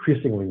we are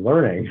increasingly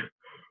learning,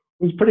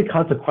 was pretty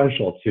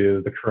consequential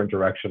to the current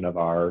direction of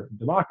our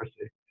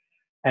democracy.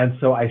 And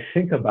so I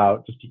think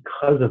about, just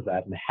because of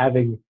that and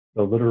having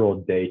the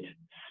literal date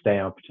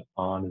stamped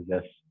on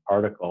this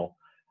article,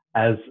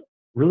 as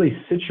really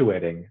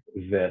situating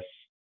this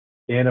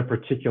in a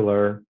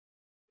particular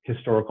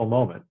historical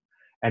moment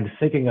and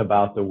thinking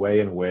about the way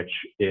in which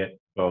it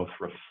both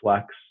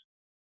reflects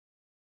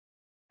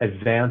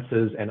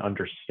advances and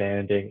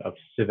understanding of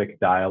civic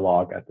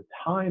dialogue at the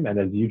time, and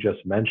as you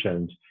just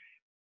mentioned,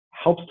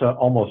 helps to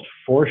almost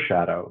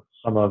foreshadow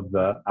some of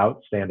the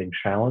outstanding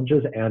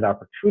challenges and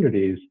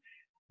opportunities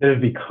that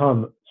have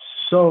become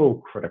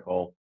so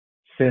critical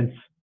since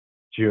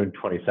June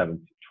 27th,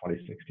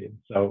 2016.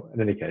 So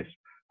in any case,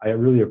 I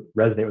really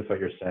resonate with what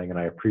you're saying, and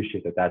I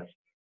appreciate that that's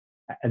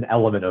an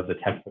element of the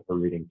text that we're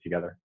reading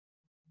together.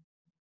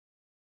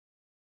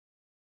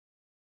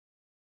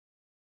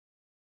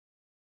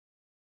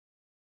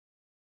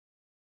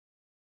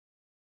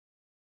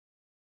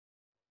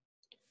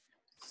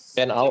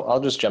 And I'll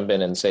just jump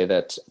in and say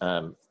that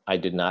I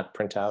did not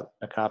print out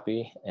a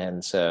copy,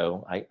 and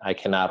so I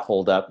cannot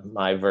hold up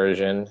my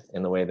version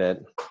in the way that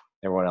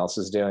everyone else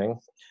is doing.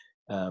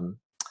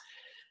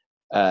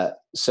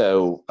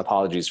 So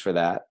apologies for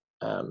that.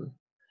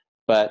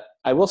 But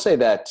I will say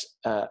that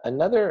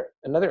another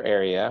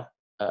area.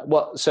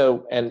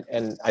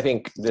 And I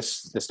think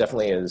this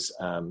definitely is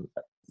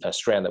a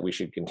strand that we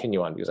should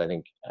continue on, because I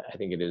think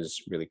it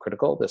is really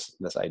critical.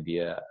 This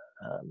idea.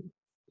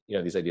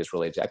 These ideas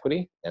relate to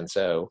equity. And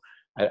so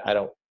I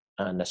don't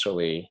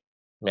necessarily,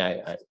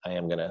 I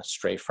am going to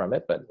stray from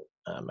it, but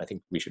I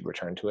think we should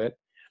return to it.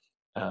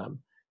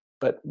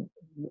 But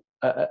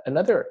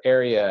another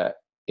area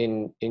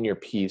in your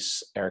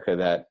piece, Erica,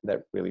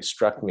 that really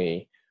struck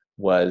me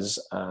was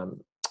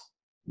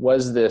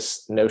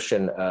this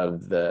notion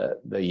of the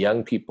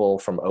young people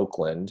from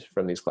Oakland,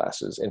 from these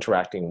classes,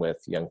 interacting with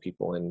young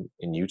people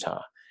in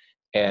Utah,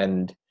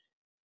 and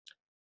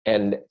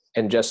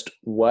just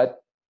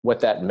what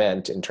that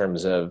meant in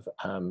terms of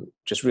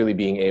just really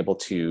being able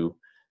to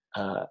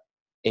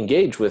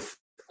engage with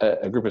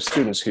a group of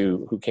students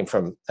who came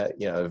from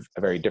a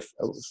very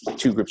different,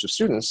 two groups of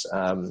students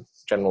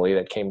generally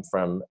that came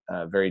from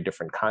very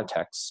different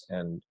contexts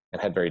and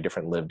had very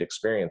different lived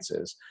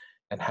experiences,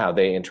 and how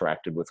they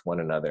interacted with one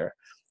another,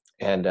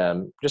 and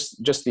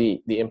just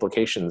the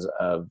implications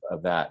of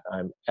that.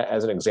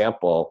 As an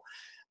example,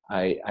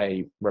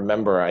 I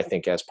remember, I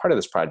think as part of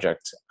this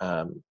project,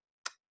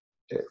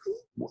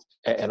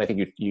 and I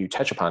think you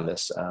touch upon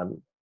this,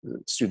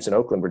 students in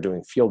Oakland were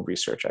doing field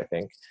research, I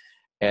think,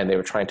 and they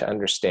were trying to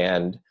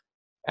understand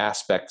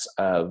aspects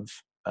of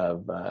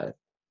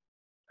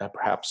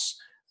perhaps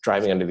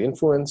driving under the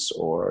influence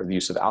or the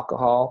use of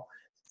alcohol.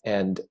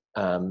 And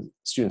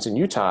students in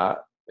Utah,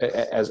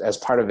 as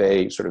part of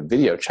a sort of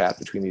video chat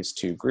between these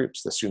two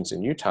groups, the students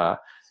in Utah,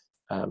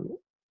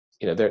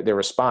 their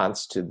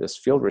response to this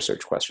field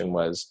research question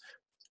was,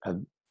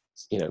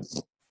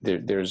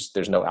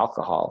 there's no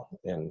alcohol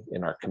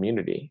in our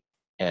community.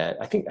 And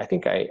I think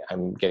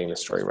I'm getting the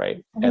story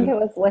right. I think it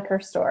was liquor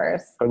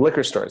stores. Or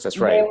liquor stores, that's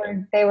right.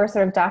 They were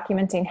sort of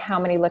documenting how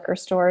many liquor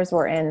stores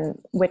were in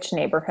which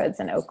neighborhoods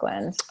in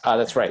Oakland.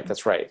 That's right.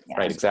 Yeah.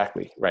 Right,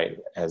 exactly. Right.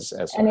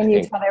 And in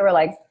Utah, they were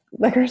like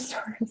liquor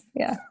stores.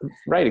 Yeah.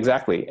 Right,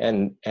 exactly.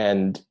 And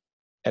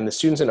the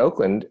students in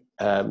Oakland,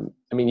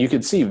 you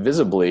could see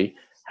visibly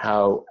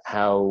how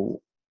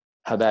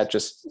that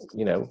just,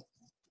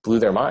 blew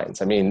their minds.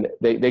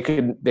 They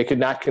could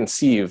not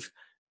conceive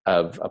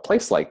of a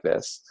place like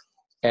this,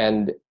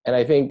 and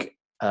I think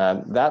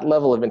that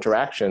level of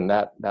interaction,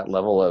 that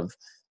level of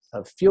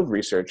field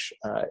research,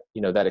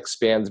 that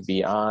expands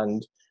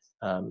beyond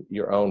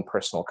your own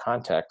personal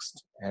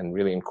context and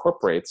really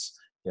incorporates,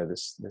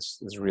 this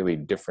really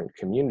different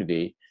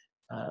community.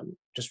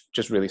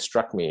 Just really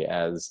struck me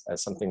as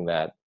something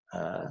that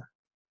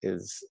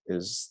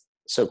is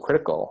so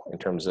critical in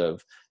terms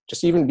of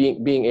just even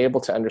being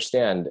able to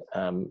understand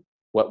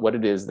what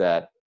it is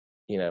that,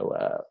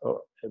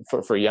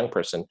 for a young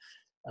person,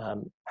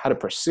 how to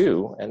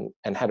pursue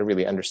and how to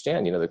really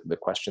understand, the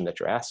question that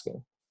you're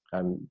asking,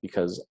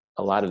 because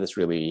a lot of this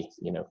really,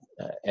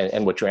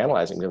 and what you're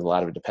analyzing, because a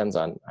lot of it depends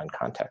on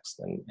context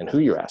and who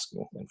you're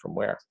asking and from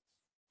where.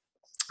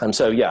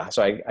 So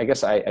I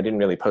guess I didn't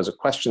really pose a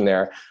question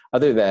there,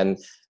 other than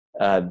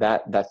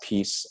that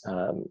piece,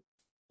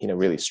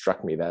 really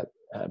struck me, that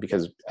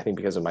because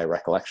of my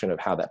recollection of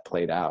how that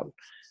played out,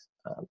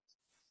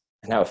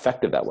 and how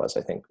effective that was,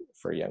 I think,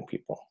 for young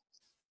people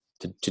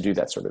to do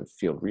that sort of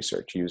field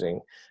research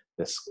using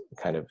this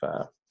kind of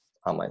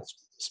online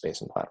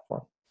space and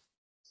platform.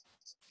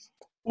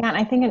 Yeah, and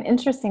I think an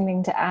interesting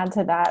thing to add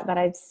to that that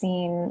I've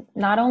seen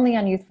not only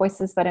on Youth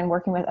Voices, but in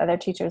working with other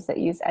teachers that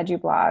use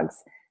EduBlogs,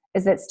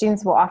 is that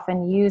students will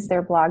often use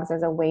their blogs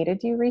as a way to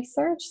do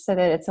research, so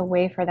that it's a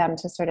way for them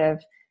to sort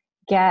of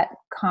get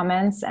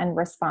comments and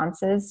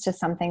responses to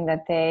something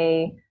that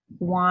they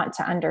want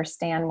to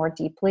understand more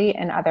deeply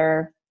in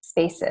other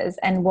spaces.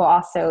 And we'll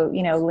also,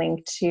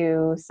 link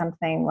to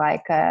something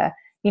like a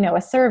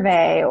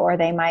survey, or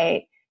they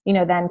might,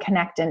 then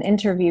connect and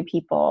interview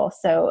people.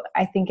 So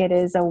I think it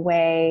is a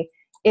way,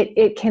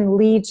 it can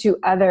lead to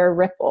other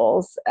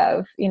ripples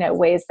of,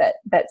 ways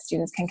that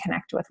students can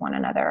connect with one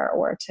another,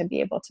 or to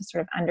be able to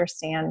sort of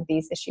understand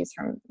these issues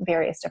from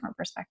various different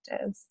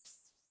perspectives.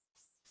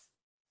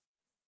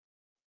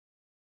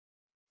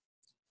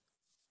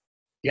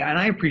 Yeah, and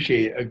I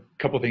appreciate a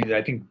couple of things.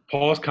 I think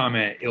Paul's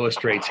comment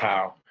illustrates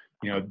how,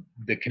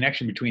 the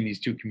connection between these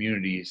two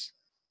communities,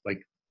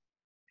 like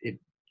it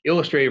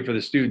illustrated for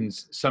the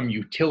students some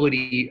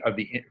utility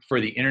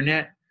for the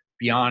internet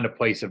beyond a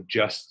place of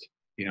just,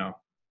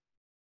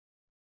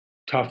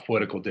 tough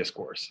political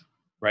discourse,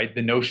 right?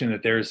 The notion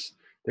that there's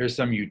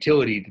some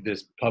utility to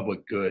this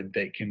public good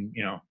that can,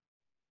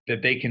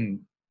 that they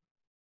can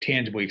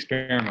tangibly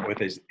experiment with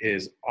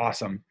is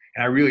awesome.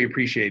 And I really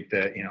appreciate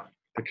the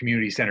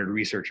community-centered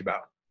research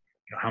about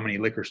how many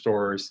liquor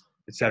stores,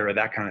 et cetera,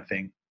 that kind of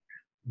thing.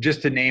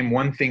 Just to name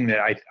one thing that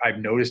I've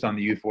noticed on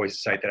the Youth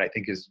Voices site that I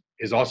think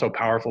is also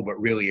powerful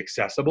but really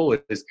accessible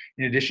is,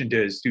 in addition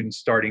to students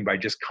starting by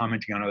just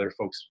commenting on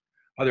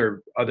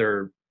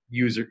other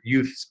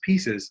youth's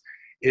pieces,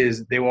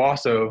 is they will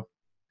also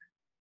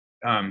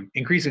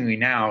increasingly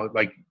now,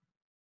 like,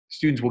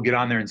 students will get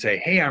on there and say,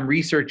 hey, I'm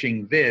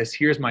researching this.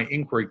 Here's my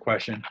inquiry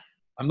question.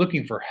 I'm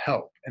looking for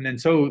help. And then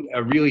so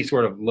a really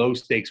sort of low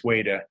stakes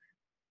way to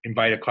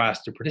invite a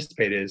class to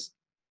participate is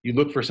you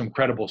look for some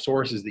credible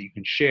sources that you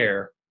can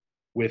share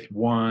with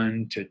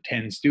 1 to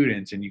 10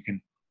 students, and you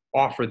can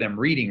offer them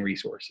reading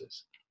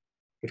resources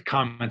with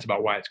comments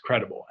about why it's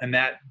credible. And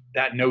that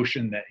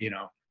notion that,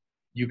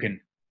 you can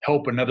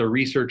help another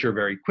researcher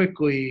very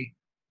quickly.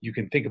 You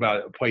can think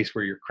about a place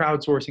where you're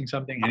crowdsourcing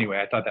something. Anyway,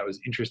 I thought that was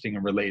interesting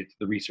and related to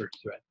the research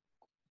thread.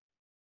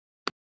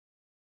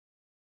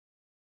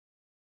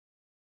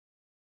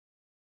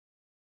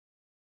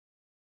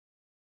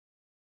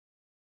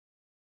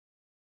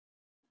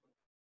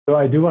 So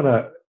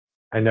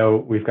I know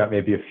we've got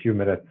maybe a few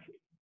minutes,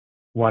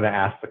 want to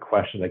ask the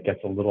question that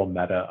gets a little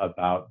meta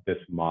about this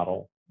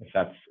model, if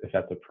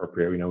that's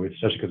appropriate,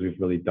 especially because we've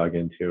really dug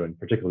into, and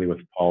particularly with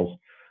Paul's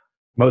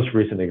most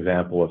recent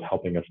example of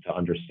helping us to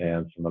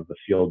understand some of the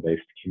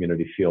field-based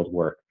community field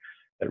work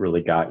that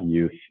really got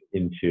youth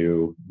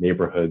into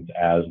neighborhoods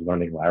as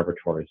learning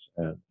laboratories.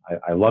 And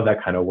I love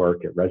that kind of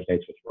work. It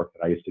resonates with work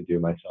that I used to do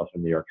myself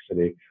in New York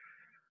City.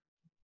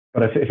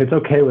 But if it's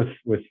okay with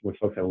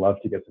folks, I'd love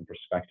to get some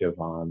perspective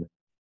on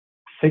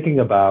thinking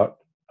about,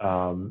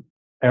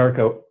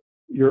 Erica,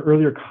 your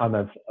earlier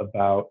comments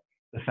about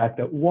the fact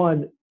that,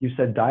 one, you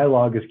said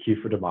dialogue is key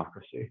for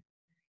democracy,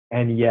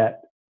 and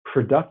yet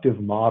productive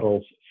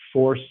models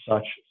for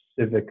such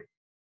civic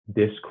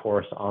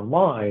discourse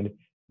online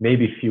may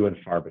be few and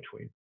far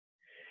between.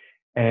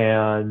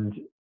 And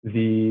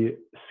the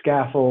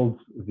scaffolds,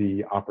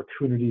 the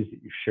opportunities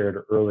that you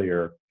shared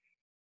earlier,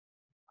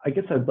 I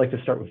guess I'd like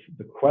to start with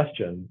the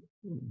question,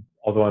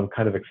 although I'm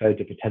kind of excited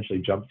to potentially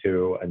jump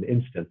to an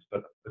instance,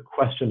 but the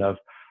question of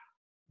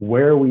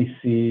where we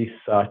see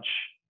such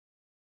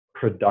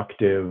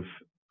productive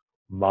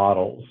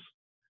models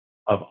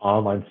of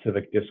online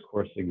civic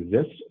discourse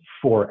exist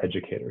for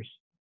educators.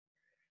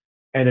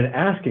 And in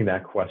asking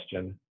that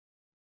question,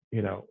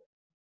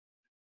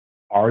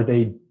 are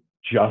they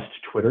just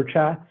Twitter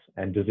chats?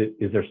 And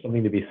is there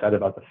something to be said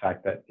about the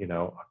fact that,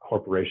 a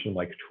corporation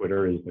like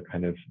Twitter is the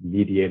kind of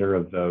mediator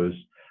of those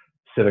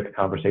civic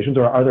conversations?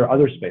 Or are there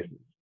other spaces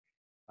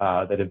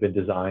that have been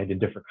designed in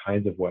different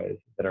kinds of ways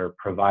that are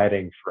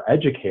providing for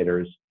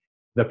educators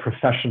the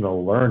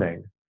professional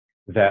learning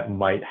that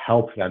might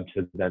help them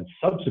to then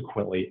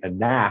subsequently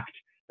enact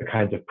the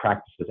kinds of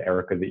practices,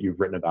 Erica, that you've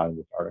written about in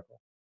this article?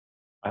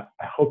 I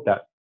hope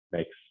that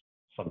makes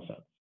some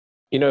sense.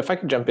 If I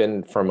could jump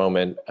in for a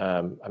moment,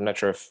 I'm not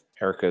sure if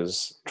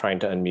Erica's trying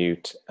to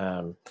unmute,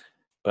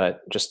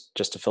 but just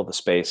to fill the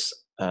space.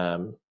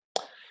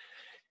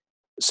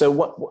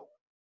 So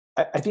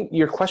I think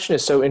your question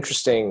is so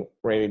interesting,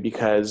 Rami,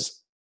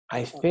 because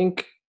I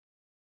think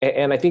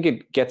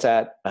it gets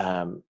at,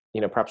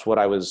 perhaps what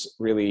I was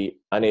really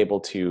unable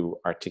to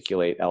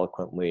articulate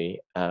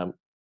eloquently,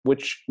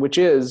 which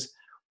is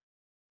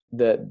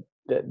the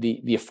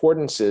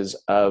affordances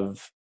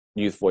of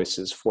Youth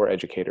Voices for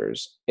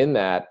educators. In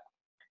that,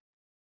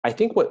 I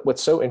think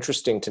what's so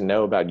interesting to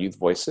know about Youth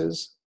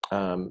Voices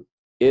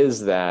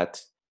is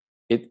that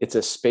it's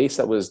a space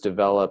that was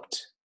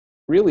developed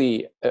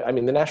really, the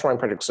National Writing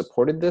Project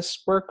supported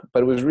this work,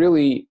 but it was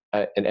really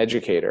an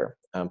educator,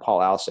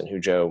 Paul Allison, who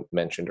Joe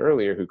mentioned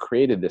earlier, who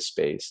created this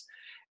space.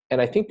 And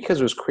I think because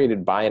it was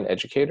created by an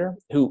educator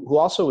who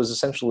also was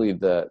essentially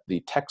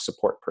the tech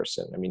support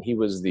person. He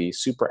was the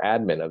super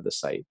admin of the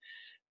site.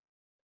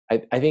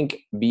 I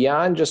think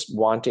beyond just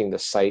wanting the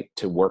site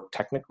to work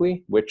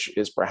technically, which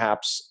is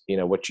perhaps,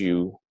 what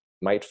you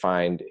might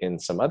find in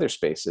some other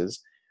spaces,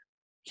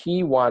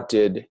 he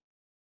wanted,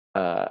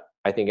 I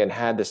think, and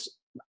had this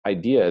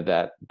idea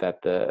that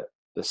the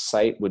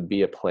site would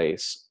be a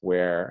place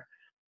where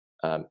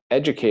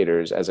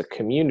educators as a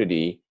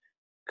community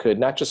could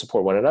not just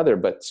support one another,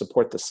 but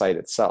support the site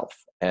itself,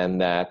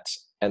 and that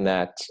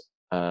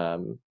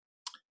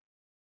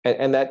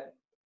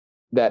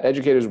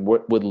educators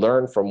would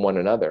learn from one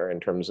another in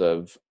terms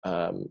of,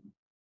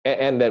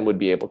 and then would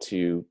be able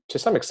to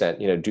some extent,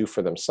 do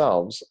for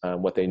themselves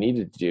what they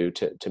needed to do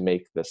to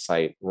make the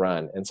site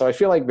run. And so I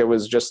feel like there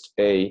was just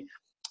the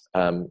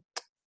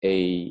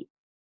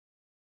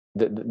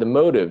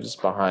motives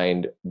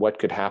behind what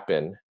could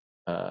happen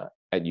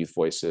at Youth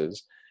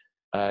Voices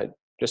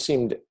just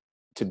seemed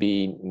to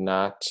be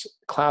not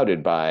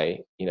clouded by,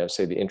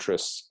 say, the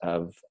interests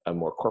of a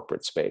more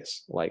corporate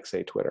space like,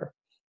 say, Twitter.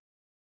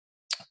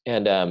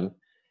 And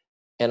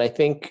I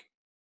think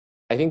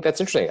that's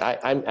interesting.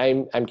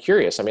 I'm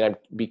curious. I mean, I'd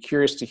be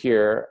curious to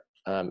hear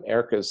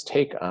Erica's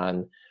take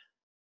on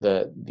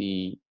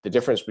the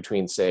difference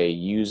between, say,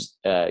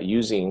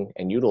 using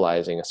and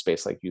utilizing a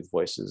space like Youth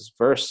Voices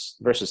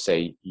versus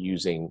say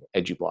using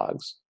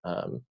EduBlogs,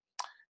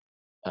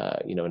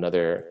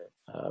 another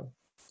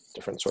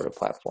different sort of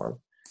platform,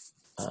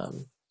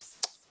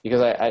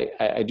 because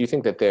I do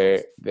think that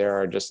there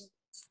are just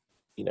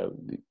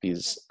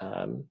these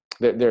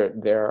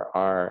there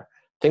are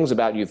things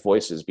about Youth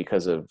Voices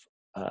because of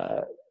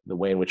the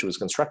way in which it was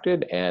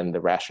constructed and the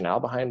rationale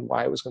behind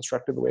why it was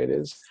constructed the way it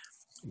is,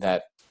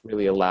 that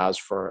really allows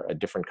for a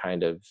different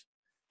kind of,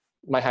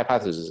 my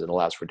hypothesis is it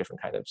allows for a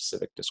different kind of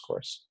civic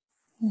discourse.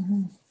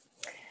 Mm-hmm.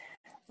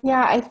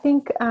 Yeah, I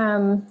think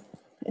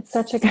it's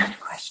such a good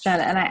question.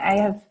 And I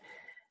have,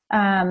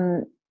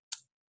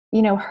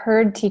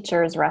 heard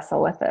teachers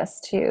wrestle with this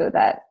too,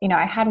 that,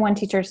 I had one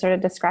teacher sort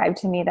of describe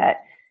to me that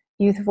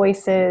Youth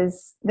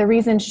Voices, the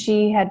reason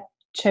she had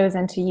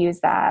chosen to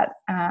use that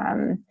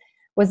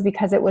was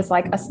because it was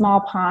like a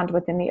small pond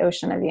within the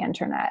ocean of the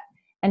internet.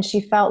 And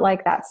she felt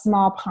like that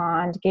small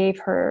pond gave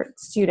her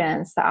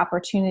students the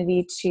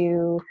opportunity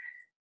to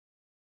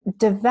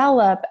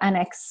develop and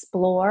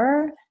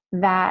explore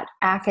that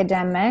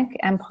academic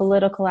and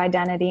political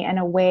identity in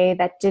a way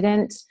that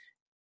didn't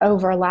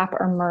overlap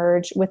or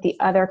merge with the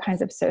other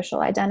kinds of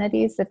social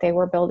identities that they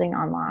were building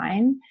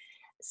online,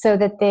 so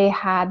that they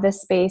had the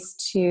space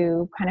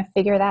to kind of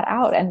figure that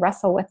out and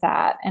wrestle with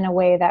that in a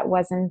way that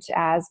wasn't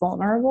as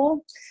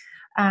vulnerable.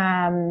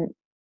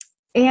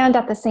 And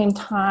at the same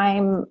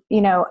time,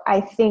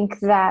 I think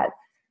that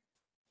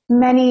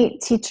many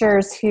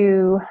teachers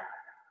who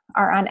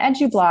are on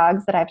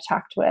EduBlogs that I've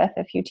talked with,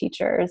 a few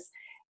teachers,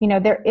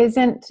 there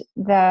isn't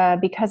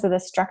because of the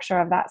structure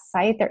of that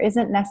site, there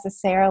isn't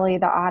necessarily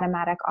the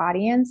automatic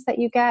audience that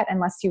you get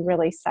unless you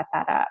really set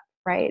that up,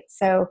 right?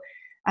 So,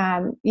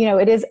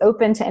 it is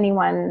open to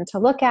anyone to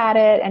look at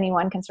it.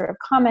 Anyone can sort of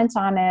comment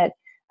on it.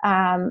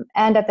 And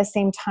at the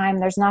same time,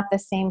 there's not the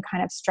same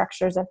kind of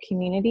structures of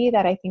community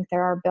that I think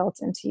there are built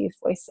into Youth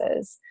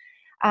Voices.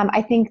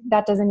 I think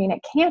that doesn't mean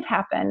it can't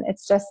happen.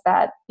 It's just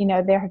that,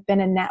 there have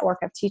been a network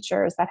of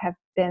teachers that have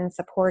been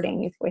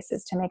supporting Youth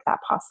Voices to make that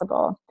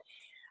possible.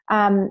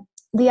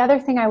 The other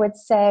thing I would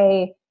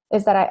say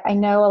is that I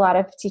know a lot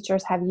of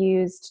teachers have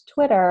used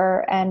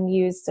Twitter and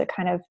used the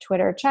kind of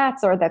Twitter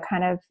chats, or the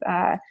kind of,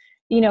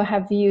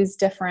 have used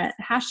different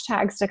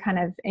hashtags to kind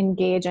of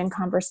engage in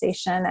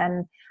conversation.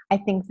 And I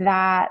think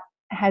that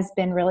has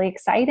been really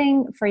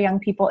exciting for young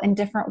people in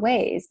different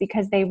ways,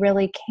 because they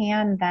really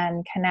can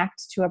then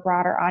connect to a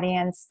broader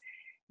audience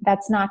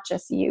that's not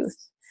just youth.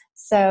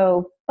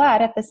 So,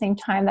 but at the same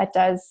time, that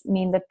does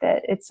mean that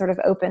it's sort of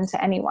open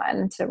to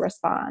anyone to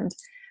respond.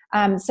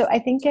 So I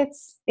think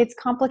it's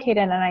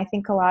complicated, and I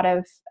think a lot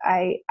of,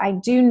 I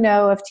do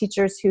know of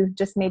teachers who've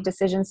just made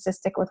decisions to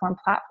stick with one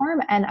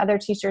platform, and other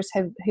teachers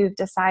who've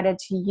decided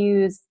to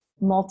use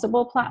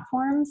multiple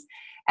platforms,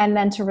 and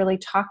then to really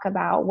talk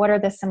about what are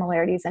the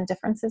similarities and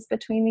differences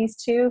between these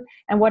two,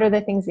 and what are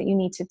the things that you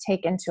need to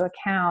take into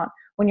account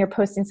when you're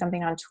posting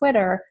something on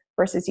Twitter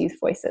versus Youth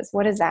Voices.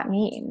 What does that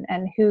mean,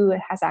 and who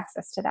has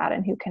access to that,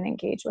 and who can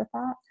engage with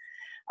that?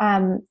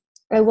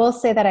 I will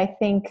say that I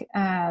think,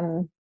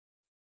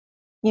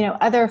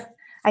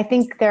 I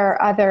think there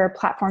are other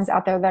platforms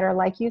out there that are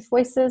like Youth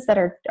Voices that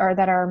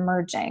are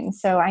emerging.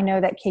 So I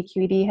know that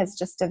KQED has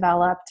just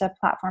developed a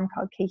platform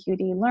called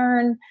KQED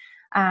Learn,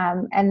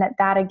 and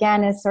that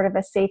again is sort of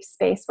a safe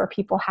space where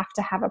people have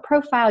to have a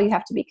profile, you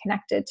have to be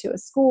connected to a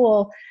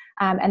school,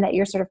 and that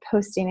you're sort of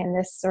posting in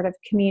this sort of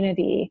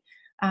community.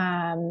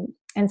 And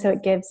so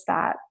it gives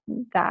that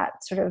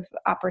sort of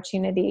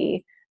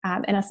opportunity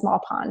in a small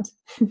pond.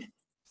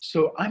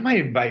 So I might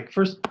invite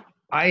folks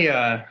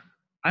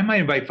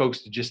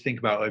to just think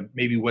about, like,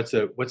 maybe what's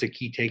a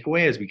key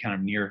takeaway as we kind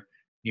of near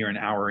an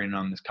hour in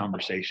on this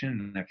conversation,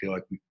 and I feel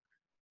like we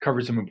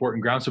covered some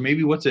important ground. So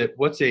maybe what's a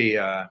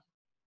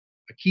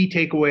key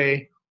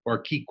takeaway or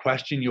a key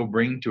question you'll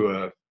bring to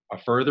a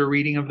further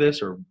reading of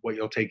this, or what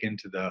you'll take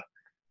into the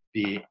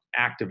the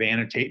act of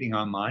annotating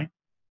online,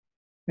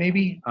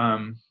 maybe.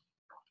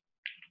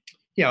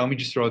 Yeah, let me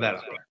just throw that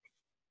out there.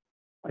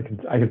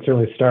 I can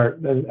certainly start,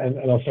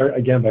 and I'll start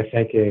again by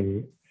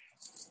thanking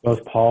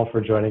both Paul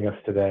for joining us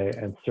today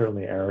and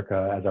certainly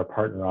Erica as our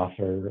partner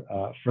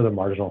author for the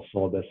marginal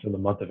syllabus in the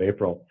month of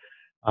April.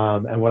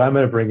 And what I'm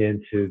going to bring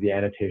into the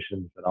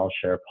annotations that I'll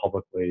share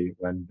publicly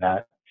when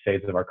that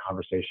phase of our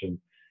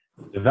conversation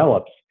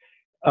develops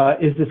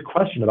is this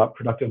question about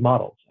productive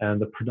models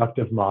and the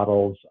productive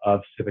models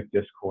of civic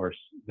discourse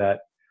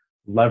that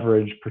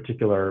leverage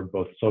particular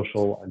both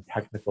social and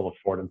technical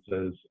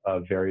affordances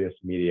of various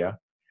media,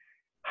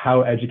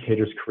 how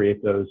educators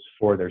create those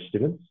for their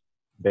students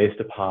based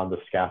upon the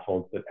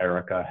scaffolds that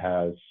Erica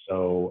has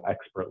so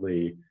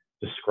expertly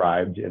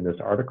described in this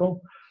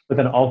article, but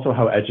then also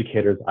how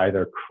educators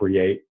either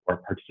create or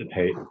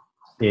participate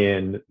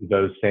in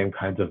those same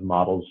kinds of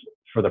models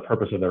for the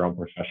purpose of their own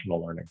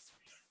professional learning.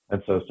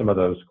 And so some of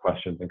those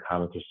questions and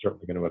comments are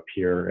certainly going to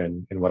appear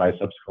in what I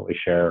subsequently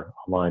share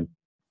online.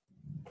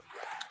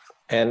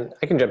 And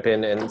I can jump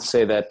in and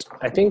say that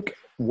I think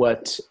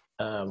what's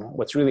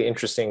really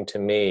interesting to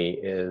me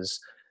is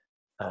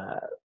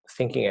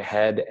thinking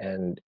ahead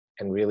and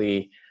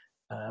really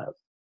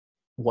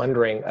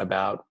wondering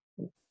about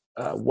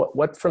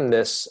what from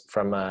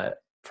a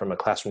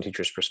classroom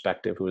teacher's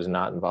perspective who is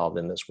not involved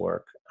in this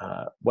work,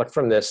 what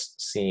from this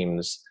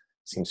seems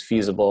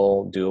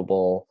feasible,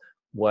 doable.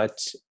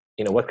 What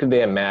could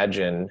they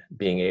imagine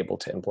being able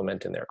to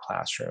implement in their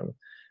classroom?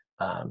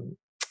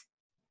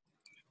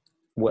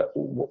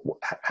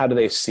 How do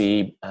they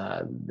see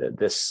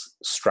this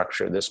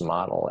structure, this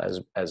model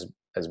as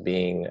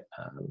being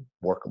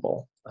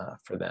workable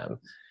for them?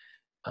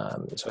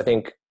 So I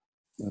think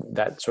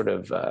that sort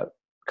of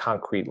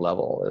concrete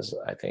level is,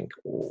 I think,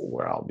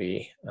 where I'll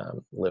be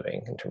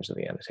living in terms of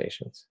the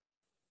annotations.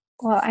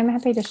 Well, I'm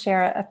happy to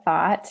share a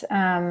thought.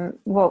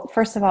 Well,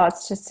 first of all,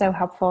 it's just so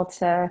helpful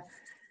to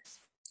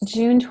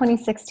June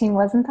 2016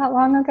 wasn't that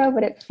long ago,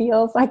 but it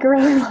feels like a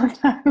really long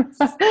time.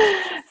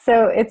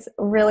 So it's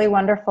really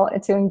wonderful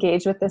to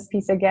engage with this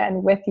piece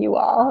again with you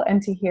all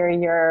and to hear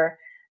your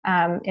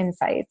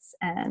insights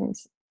and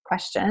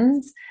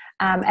questions.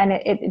 And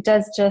it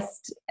does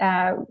just,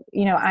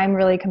 I'm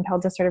really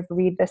compelled to sort of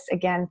read this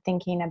again,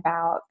 thinking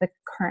about the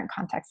current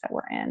context that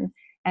we're in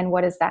and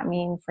what does that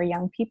mean for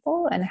young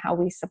people and how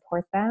we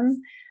support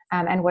them.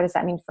 And what does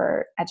that mean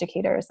for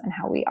educators and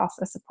how we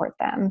also support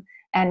them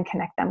and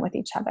connect them with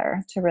each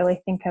other to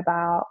really think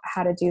about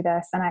how to do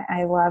this. And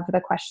I love the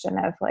question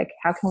of like,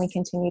 how can we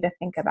continue to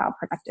think about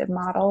productive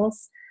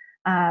models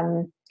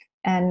and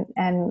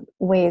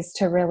ways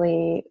to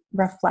really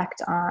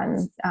reflect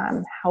on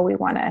how we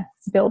want to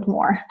build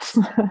more.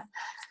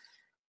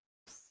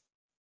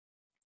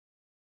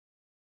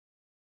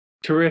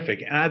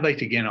 Terrific. And I'd like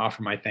to again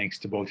offer my thanks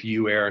to both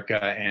you, Erica,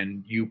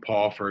 and you,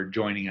 Paul, for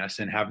joining us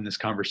and having this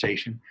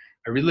conversation.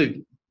 I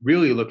really,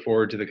 really look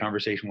forward to the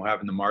conversation we'll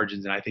have in the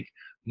margins. And I think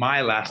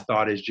my last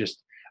thought is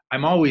just,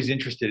 I'm always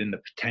interested in the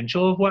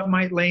potential of what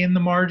might lay in the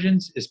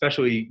margins,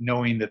 especially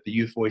knowing that the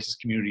Youth Voices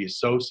community is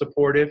so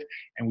supportive.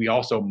 And we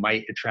also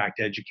might attract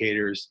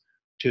educators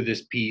to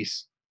this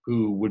piece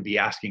who would be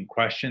asking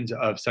questions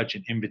of such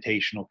an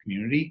invitational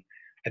community.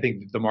 I think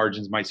that the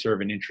margins might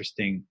serve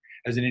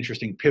as an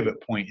interesting pivot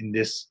point in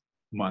this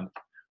month.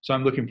 So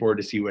I'm looking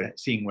forward to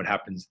seeing what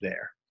happens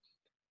there.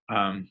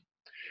 And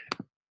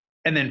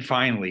then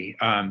finally,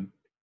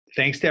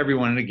 thanks to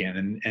everyone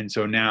again. And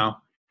so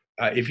now,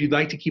 if you'd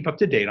like to keep up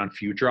to date on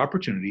future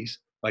opportunities,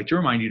 I'd like to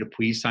remind you to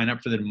please sign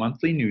up for the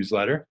monthly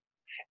newsletter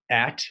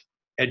at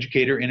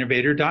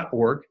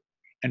educatorinnovator.org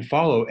and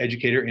follow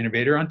Educator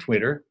Innovator on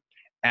Twitter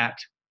at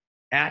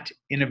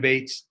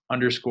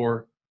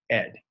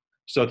 @innovates_ed.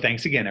 So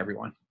thanks again,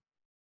 everyone.